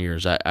 2,000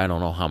 years. I don't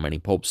know how many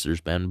popes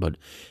there's been, but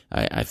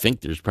I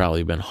think there's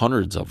probably been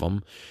hundreds of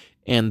them.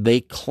 And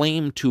they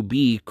claim to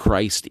be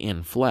Christ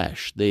in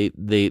flesh.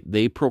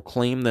 They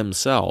proclaim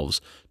themselves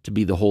to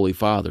be the Holy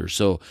Father.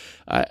 So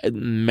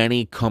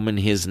many come in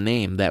his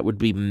name. That would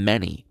be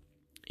many.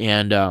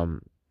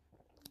 And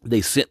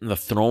they sit in the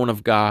throne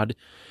of God,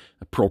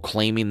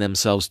 proclaiming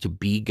themselves to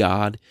be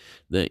God.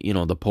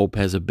 The Pope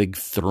has a big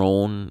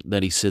throne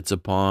that he sits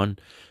upon,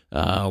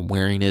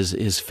 wearing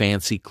his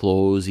fancy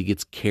clothes. He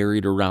gets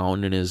carried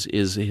around in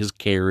his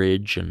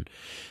carriage, and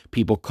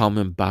people come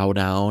and bow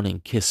down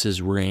and kiss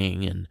his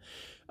ring.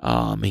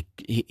 And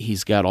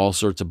he's got all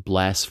sorts of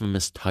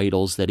blasphemous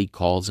titles that he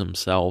calls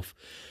himself.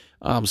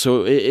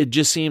 So it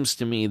just seems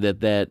to me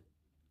that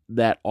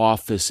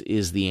office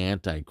is the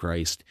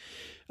Antichrist.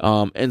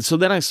 And so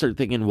then I start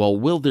thinking, well,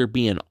 will there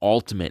be an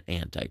ultimate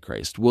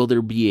Antichrist? Will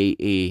there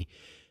be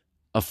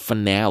a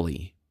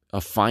finale,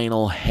 a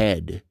final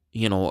head,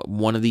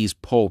 one of these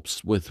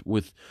popes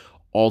with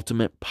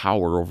ultimate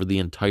power over the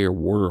entire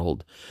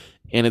world?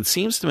 And it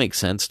seems to make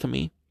sense to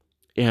me.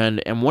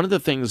 And one of the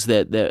things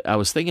that I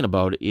was thinking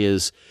about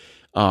is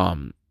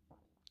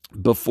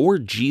before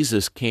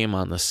Jesus came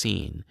on the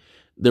scene,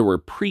 there were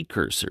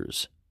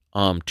precursors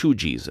to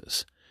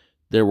Jesus.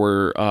 There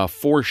were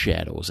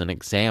foreshadows and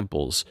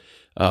examples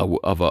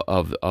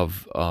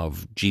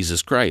of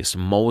Jesus Christ.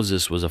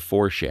 Moses was a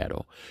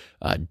foreshadow.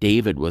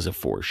 David was a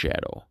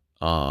foreshadow.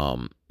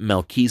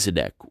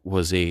 Melchizedek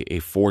was a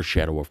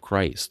foreshadow of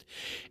Christ.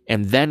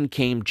 And then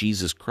came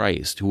Jesus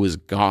Christ, who was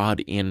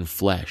God in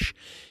flesh.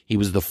 He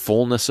was the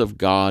fullness of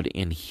God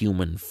in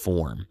human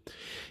form.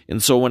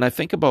 And so when I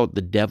think about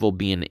the devil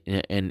being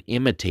an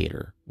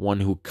imitator,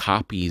 one who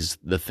copies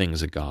the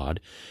things of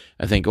God,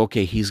 I think,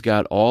 okay, he's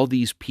got all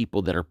these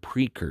people that are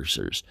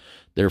precursors.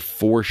 They're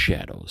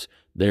foreshadows.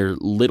 They're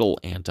little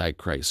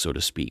antichrists, so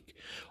to speak.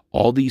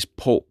 All these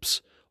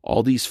popes,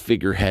 all these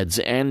figureheads,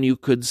 and you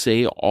could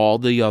say all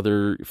the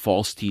other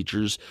false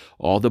teachers,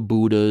 all the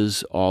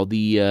Buddhas, all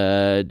the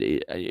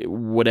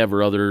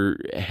whatever other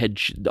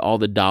all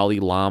the Dalai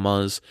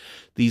Lamas,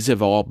 these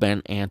have all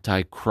been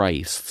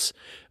antichrists.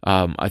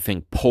 I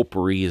think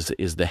popery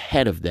is the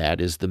head of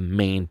that, is the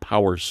main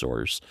power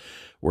source,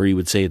 where you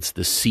would say it's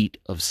the seat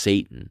of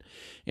Satan.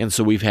 And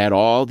so we've had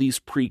all these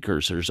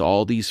precursors,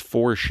 all these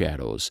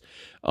foreshadows.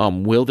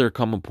 Will there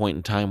come a point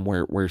in time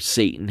where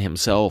Satan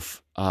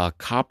himself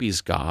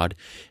copies God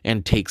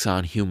and takes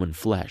on human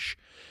flesh,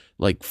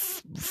 like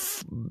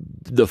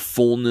the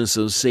fullness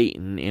of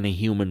Satan in a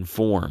human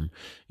form,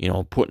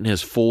 putting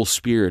his full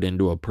spirit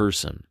into a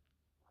person?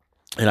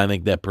 And I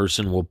think that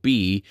person will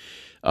be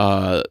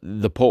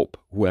the Pope,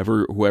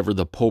 whoever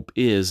the Pope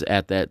is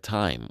at that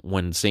time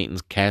when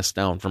Satan's cast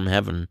down from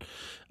heaven.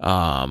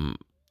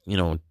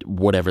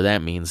 Whatever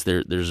that means.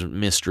 There's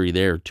mystery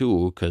there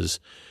too, because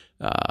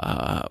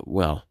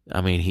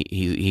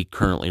he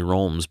currently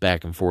roams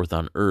back and forth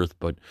on earth,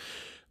 but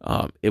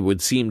it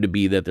would seem to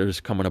be that there's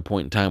coming a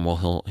point in time where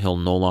he'll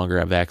no longer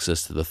have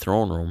access to the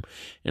throne room.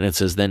 And it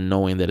says, then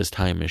knowing that his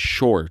time is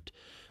short,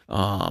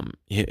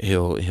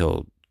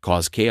 he'll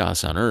cause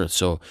chaos on earth.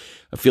 So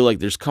I feel like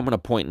there's coming a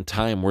point in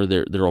time where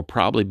there will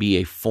probably be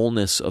a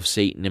fullness of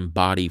Satan in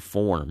body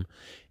form,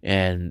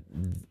 and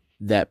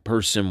that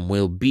person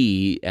will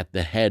be at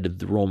the head of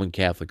the Roman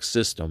Catholic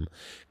system,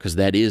 because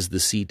that is the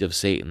seat of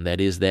Satan.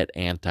 That is that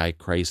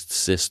Antichrist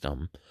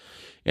system.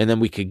 And then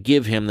we could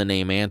give him the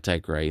name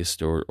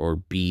Antichrist or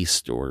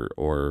beast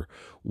or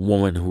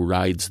woman who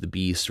rides the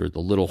beast or the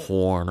little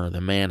horn or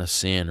the man of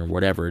sin or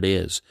whatever it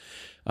is.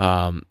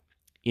 In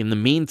the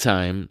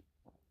meantime,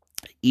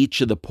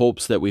 each of the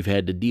popes that we've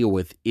had to deal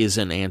with is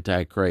an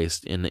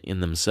Antichrist in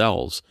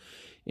themselves,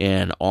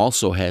 and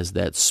also has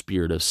that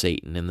spirit of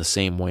Satan, in the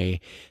same way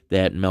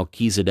that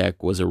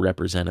Melchizedek was a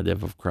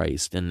representative of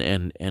Christ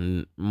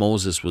and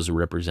Moses was a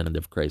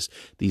representative of Christ.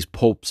 These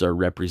popes are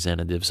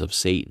representatives of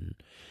Satan.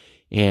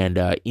 And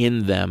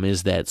in them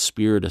is that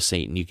spirit of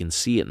Satan. You can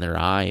see it in their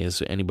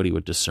eyes. Anybody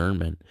with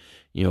discernment,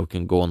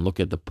 can go and look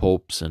at the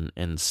popes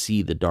and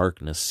see the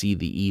darkness, see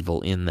the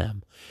evil in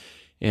them.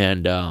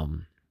 And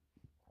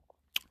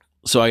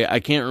So I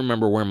can't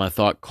remember where my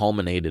thought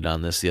culminated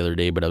on this the other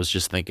day, but I was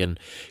just thinking,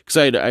 because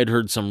I'd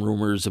heard some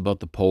rumors about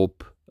the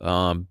Pope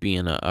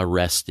being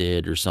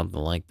arrested or something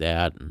like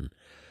that, and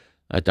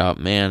I thought,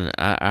 man,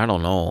 I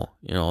don't know,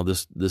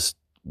 this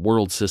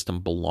world system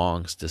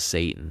belongs to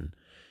Satan,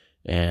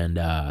 and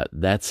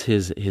that's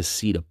his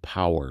seat of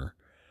power,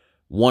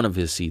 one of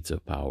his seats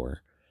of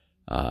power.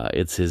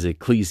 It's his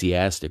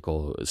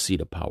ecclesiastical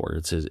seat of power.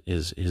 It's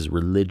his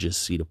religious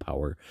seat of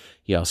power.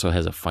 He also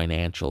has a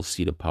financial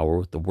seat of power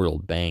with the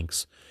world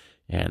banks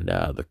and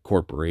the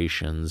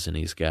corporations, and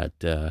he's got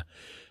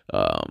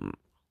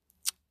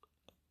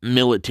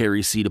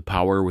military seat of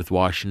power with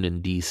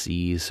Washington,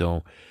 D.C.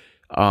 So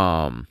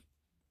I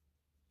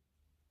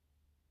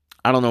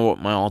don't know what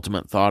my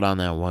ultimate thought on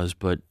that was,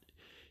 but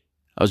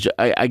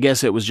I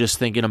guess it was just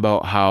thinking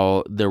about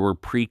how there were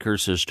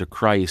precursors to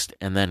Christ,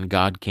 and then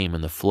God came in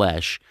the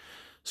flesh.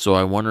 So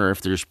I wonder if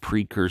there's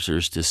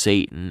precursors to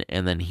Satan,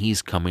 and then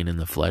he's coming in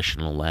the flesh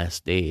in the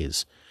last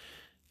days.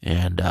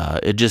 And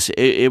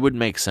it would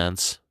make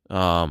sense.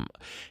 And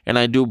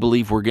I do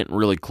believe we're getting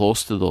really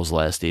close to those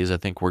last days. I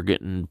think we're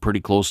getting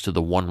pretty close to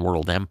the one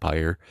world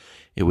empire.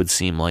 It would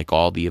seem like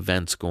all the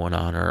events going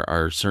on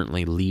are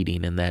certainly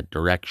leading in that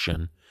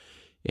direction.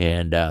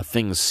 And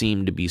things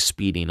seem to be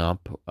speeding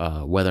up.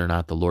 Whether or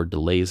not the Lord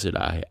delays it,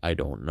 I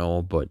don't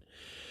know. But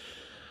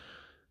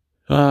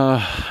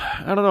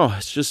I don't know.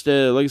 It's just,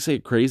 like I say,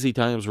 crazy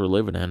times we're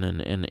living in,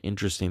 and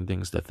interesting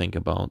things to think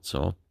about.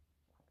 So,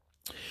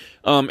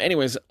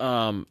 anyways,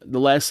 the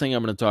last thing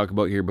I'm going to talk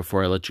about here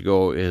before I let you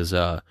go is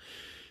a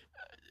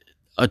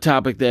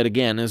topic that,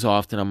 again, is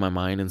often on my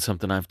mind and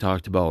something I've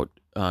talked about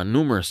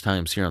numerous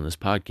times here on this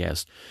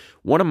podcast.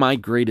 One of my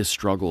greatest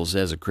struggles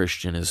as a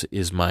Christian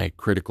is my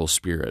critical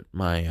spirit,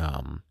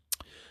 my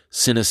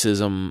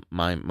cynicism,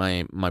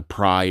 my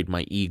pride,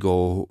 my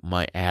ego,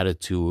 my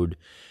attitude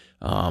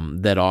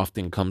that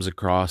often comes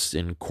across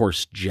in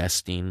coarse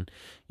jesting.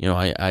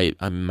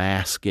 I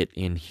mask it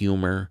in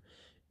humor,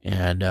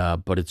 and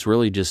but it's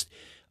really just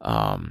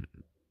a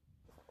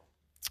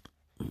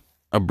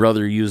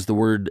brother used the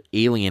word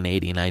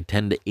alienating. I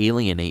tend to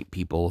alienate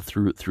people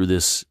through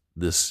this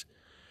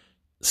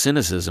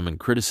cynicism and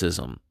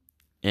criticism.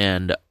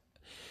 And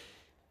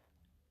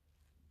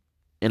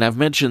I've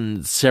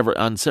mentioned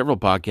on several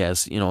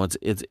podcasts,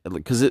 it's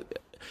because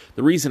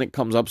the reason it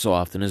comes up so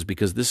often is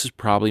because this is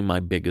probably my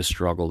biggest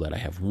struggle that I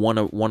have. One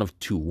of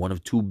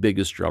two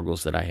biggest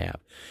struggles that I have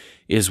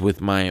is with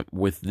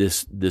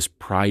this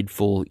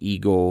prideful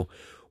ego,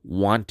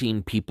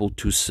 wanting people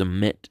to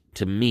submit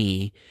to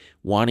me,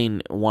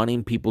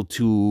 wanting people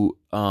to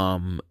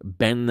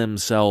bend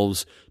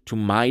themselves to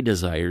my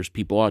desires.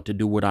 People ought to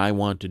do what I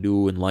want to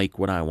do and like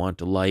what I want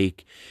to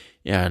like.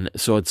 And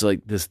so it's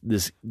like this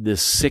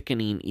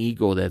sickening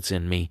ego that's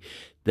in me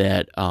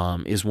that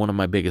is one of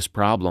my biggest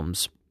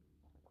problems.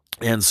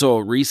 And so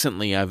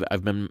recently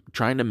I've been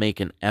trying to make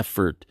an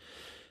effort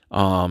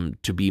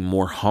to be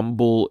more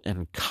humble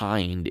and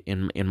kind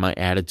in my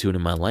attitude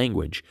and my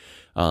language,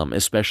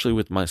 especially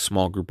with my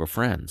small group of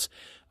friends.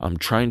 I'm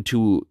trying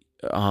to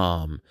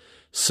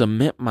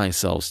submit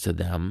myself to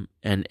them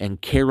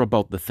and care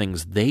about the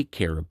things they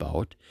care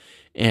about,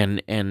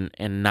 and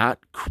not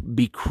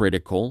be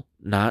critical,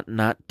 not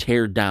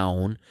tear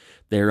down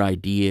their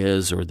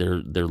ideas or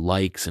their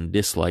likes and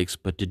dislikes,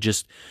 but to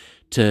just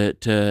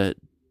to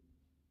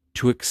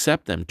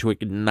accept them, to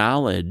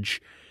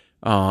acknowledge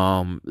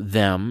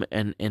them,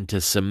 and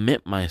to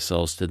submit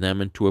myself to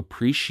them and to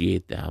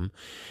appreciate them.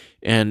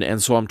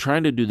 And so I'm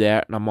trying to do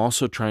that, and I'm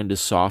also trying to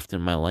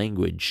soften my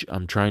language.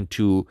 I'm trying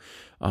to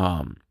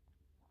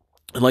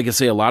like I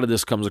say, a lot of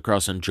this comes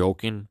across in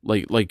joking.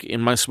 Like in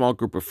my small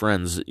group of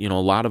friends, a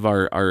lot of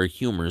our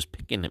humor is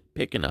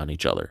picking on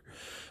each other,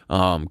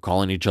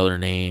 calling each other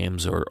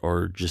names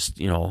or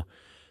just,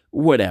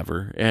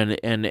 whatever.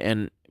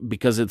 And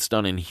because it's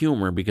done in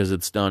humor, because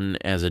it's done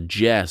as a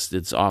jest,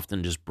 it's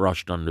often just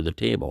brushed under the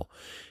table.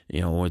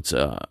 It's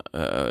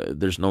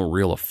there's no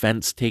real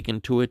offense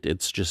taken to it.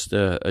 It's just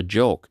a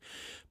joke,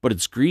 but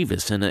it's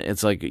grievous. And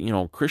it's like,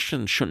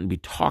 Christians shouldn't be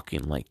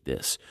talking like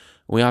this.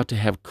 We ought to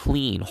have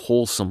clean,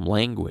 wholesome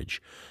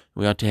language.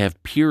 We ought to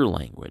have pure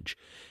language.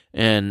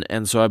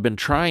 And so I've been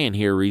trying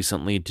here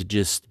recently to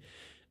just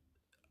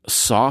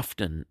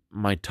soften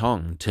my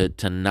tongue,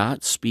 to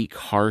not speak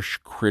harsh,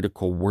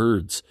 critical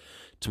words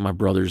to my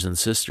brothers and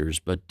sisters,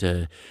 but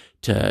to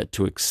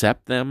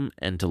accept them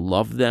and to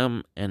love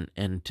them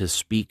and to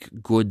speak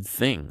good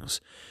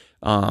things.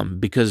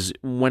 Because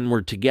when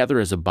we're together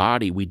as a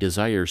body, we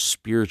desire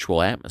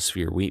spiritual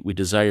atmosphere. We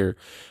desire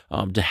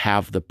to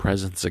have the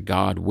presence of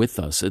God with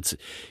us. It's,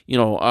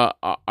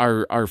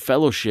 our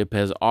fellowship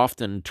has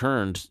often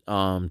turned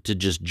to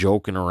just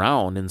joking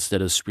around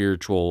instead of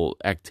spiritual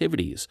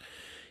activities.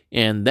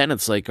 And then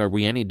it's like, are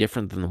we any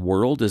different than the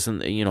world?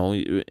 Isn't,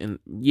 and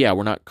yeah,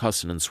 we're not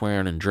cussing and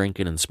swearing and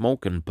drinking and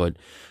smoking, but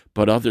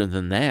other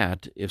than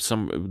that,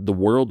 the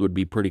world would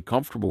be pretty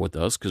comfortable with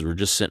us because we're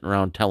just sitting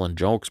around telling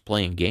jokes,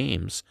 playing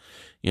games.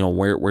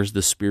 Where's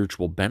the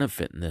spiritual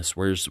benefit in this?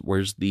 Where's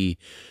the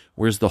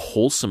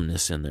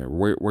wholesomeness in there?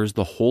 Where's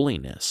the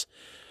holiness?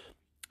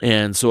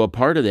 And so a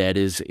part of that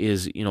is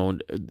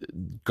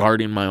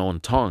guarding my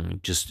own tongue,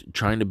 just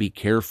trying to be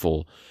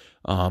careful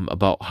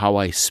about how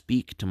I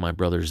speak to my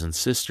brothers and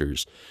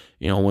sisters.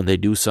 When they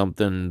do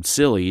something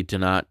silly, to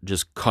not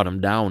just cut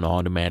them down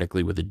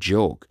automatically with a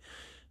joke,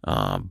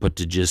 but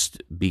to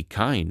just be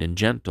kind and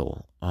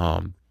gentle.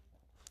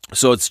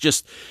 So it's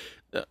just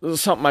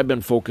something I've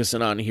been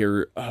focusing on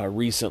here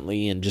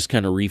recently, and just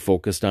kind of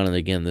refocused on it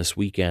again this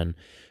weekend,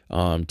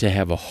 to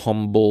have a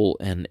humble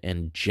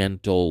and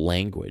gentle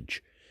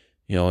language.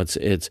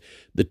 It's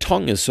the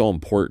tongue is so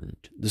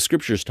important. The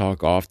scriptures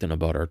talk often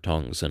about our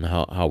tongues and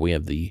how we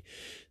have the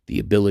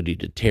ability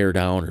to tear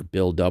down or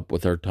build up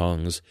with our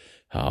tongues,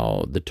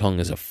 how the tongue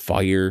is a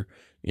fire,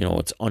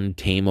 it's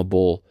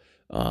untamable,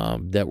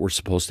 that we're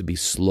supposed to be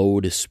slow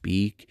to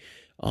speak,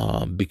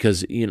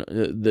 because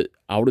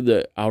out of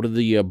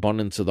the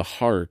abundance of the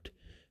heart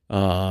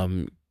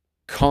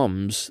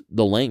comes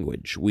the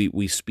language.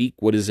 We speak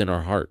what is in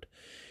our heart.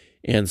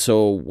 And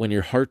so when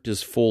your heart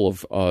is full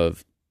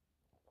of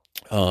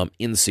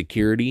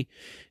insecurity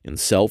and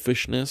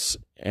selfishness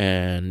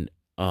and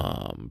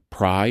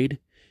pride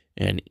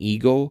and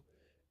ego,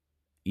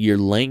 your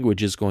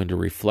language is going to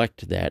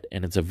reflect that,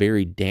 and it's a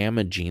very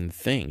damaging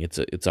thing.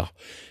 It's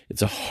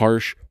a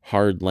harsh,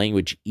 hard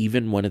language,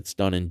 even when it's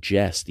done in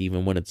jest,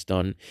 even when it's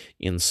done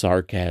in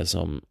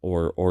sarcasm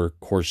or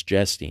coarse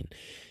jesting.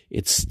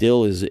 It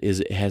still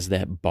it has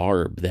that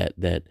barb,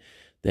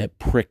 that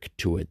prick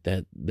to it,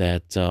 that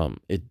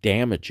it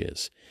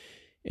damages.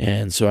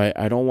 And so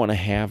I don't want to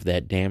have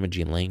that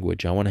damaging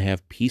language. I want to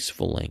have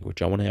peaceful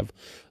language. I want to have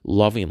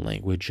loving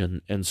language.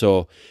 And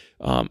so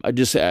I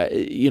just,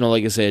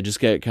 like I said, I just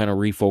got kind of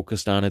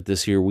refocused on it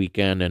this here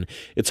weekend. And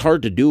it's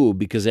hard to do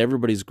because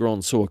everybody's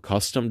grown so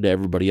accustomed to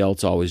everybody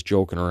else always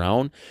joking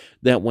around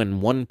that when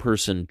one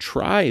person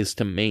tries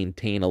to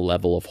maintain a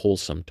level of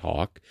wholesome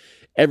talk,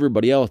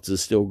 everybody else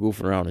is still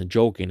goofing around and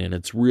joking. And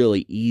it's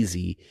really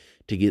easy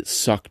to get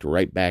sucked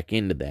right back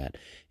into that.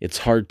 It's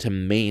hard to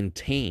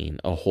maintain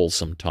a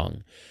wholesome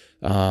tongue,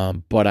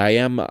 but I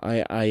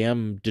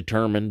am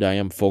determined. I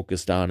am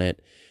focused on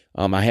it.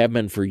 I have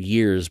been for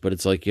years, but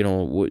it's like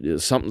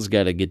something's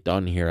got to get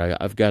done here.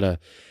 I've got to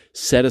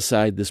set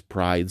aside this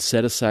pride,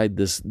 set aside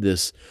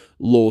this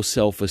low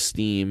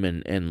self-esteem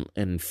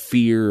and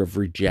fear of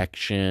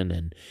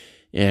rejection,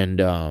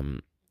 and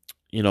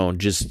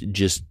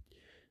just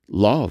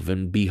love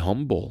and be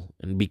humble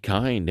and be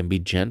kind and be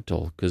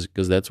gentle,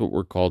 because that's what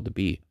we're called to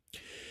be.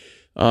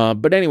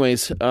 But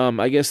anyways,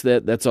 I guess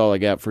that's all I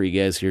got for you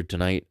guys here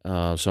tonight. So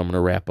I'm going to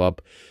wrap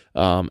up.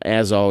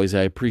 As always,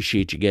 I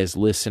appreciate you guys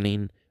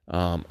listening.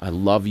 I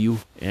love you,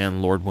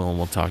 and Lord willing,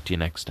 we'll talk to you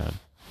next time.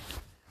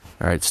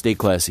 All right, stay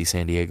classy,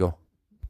 San Diego.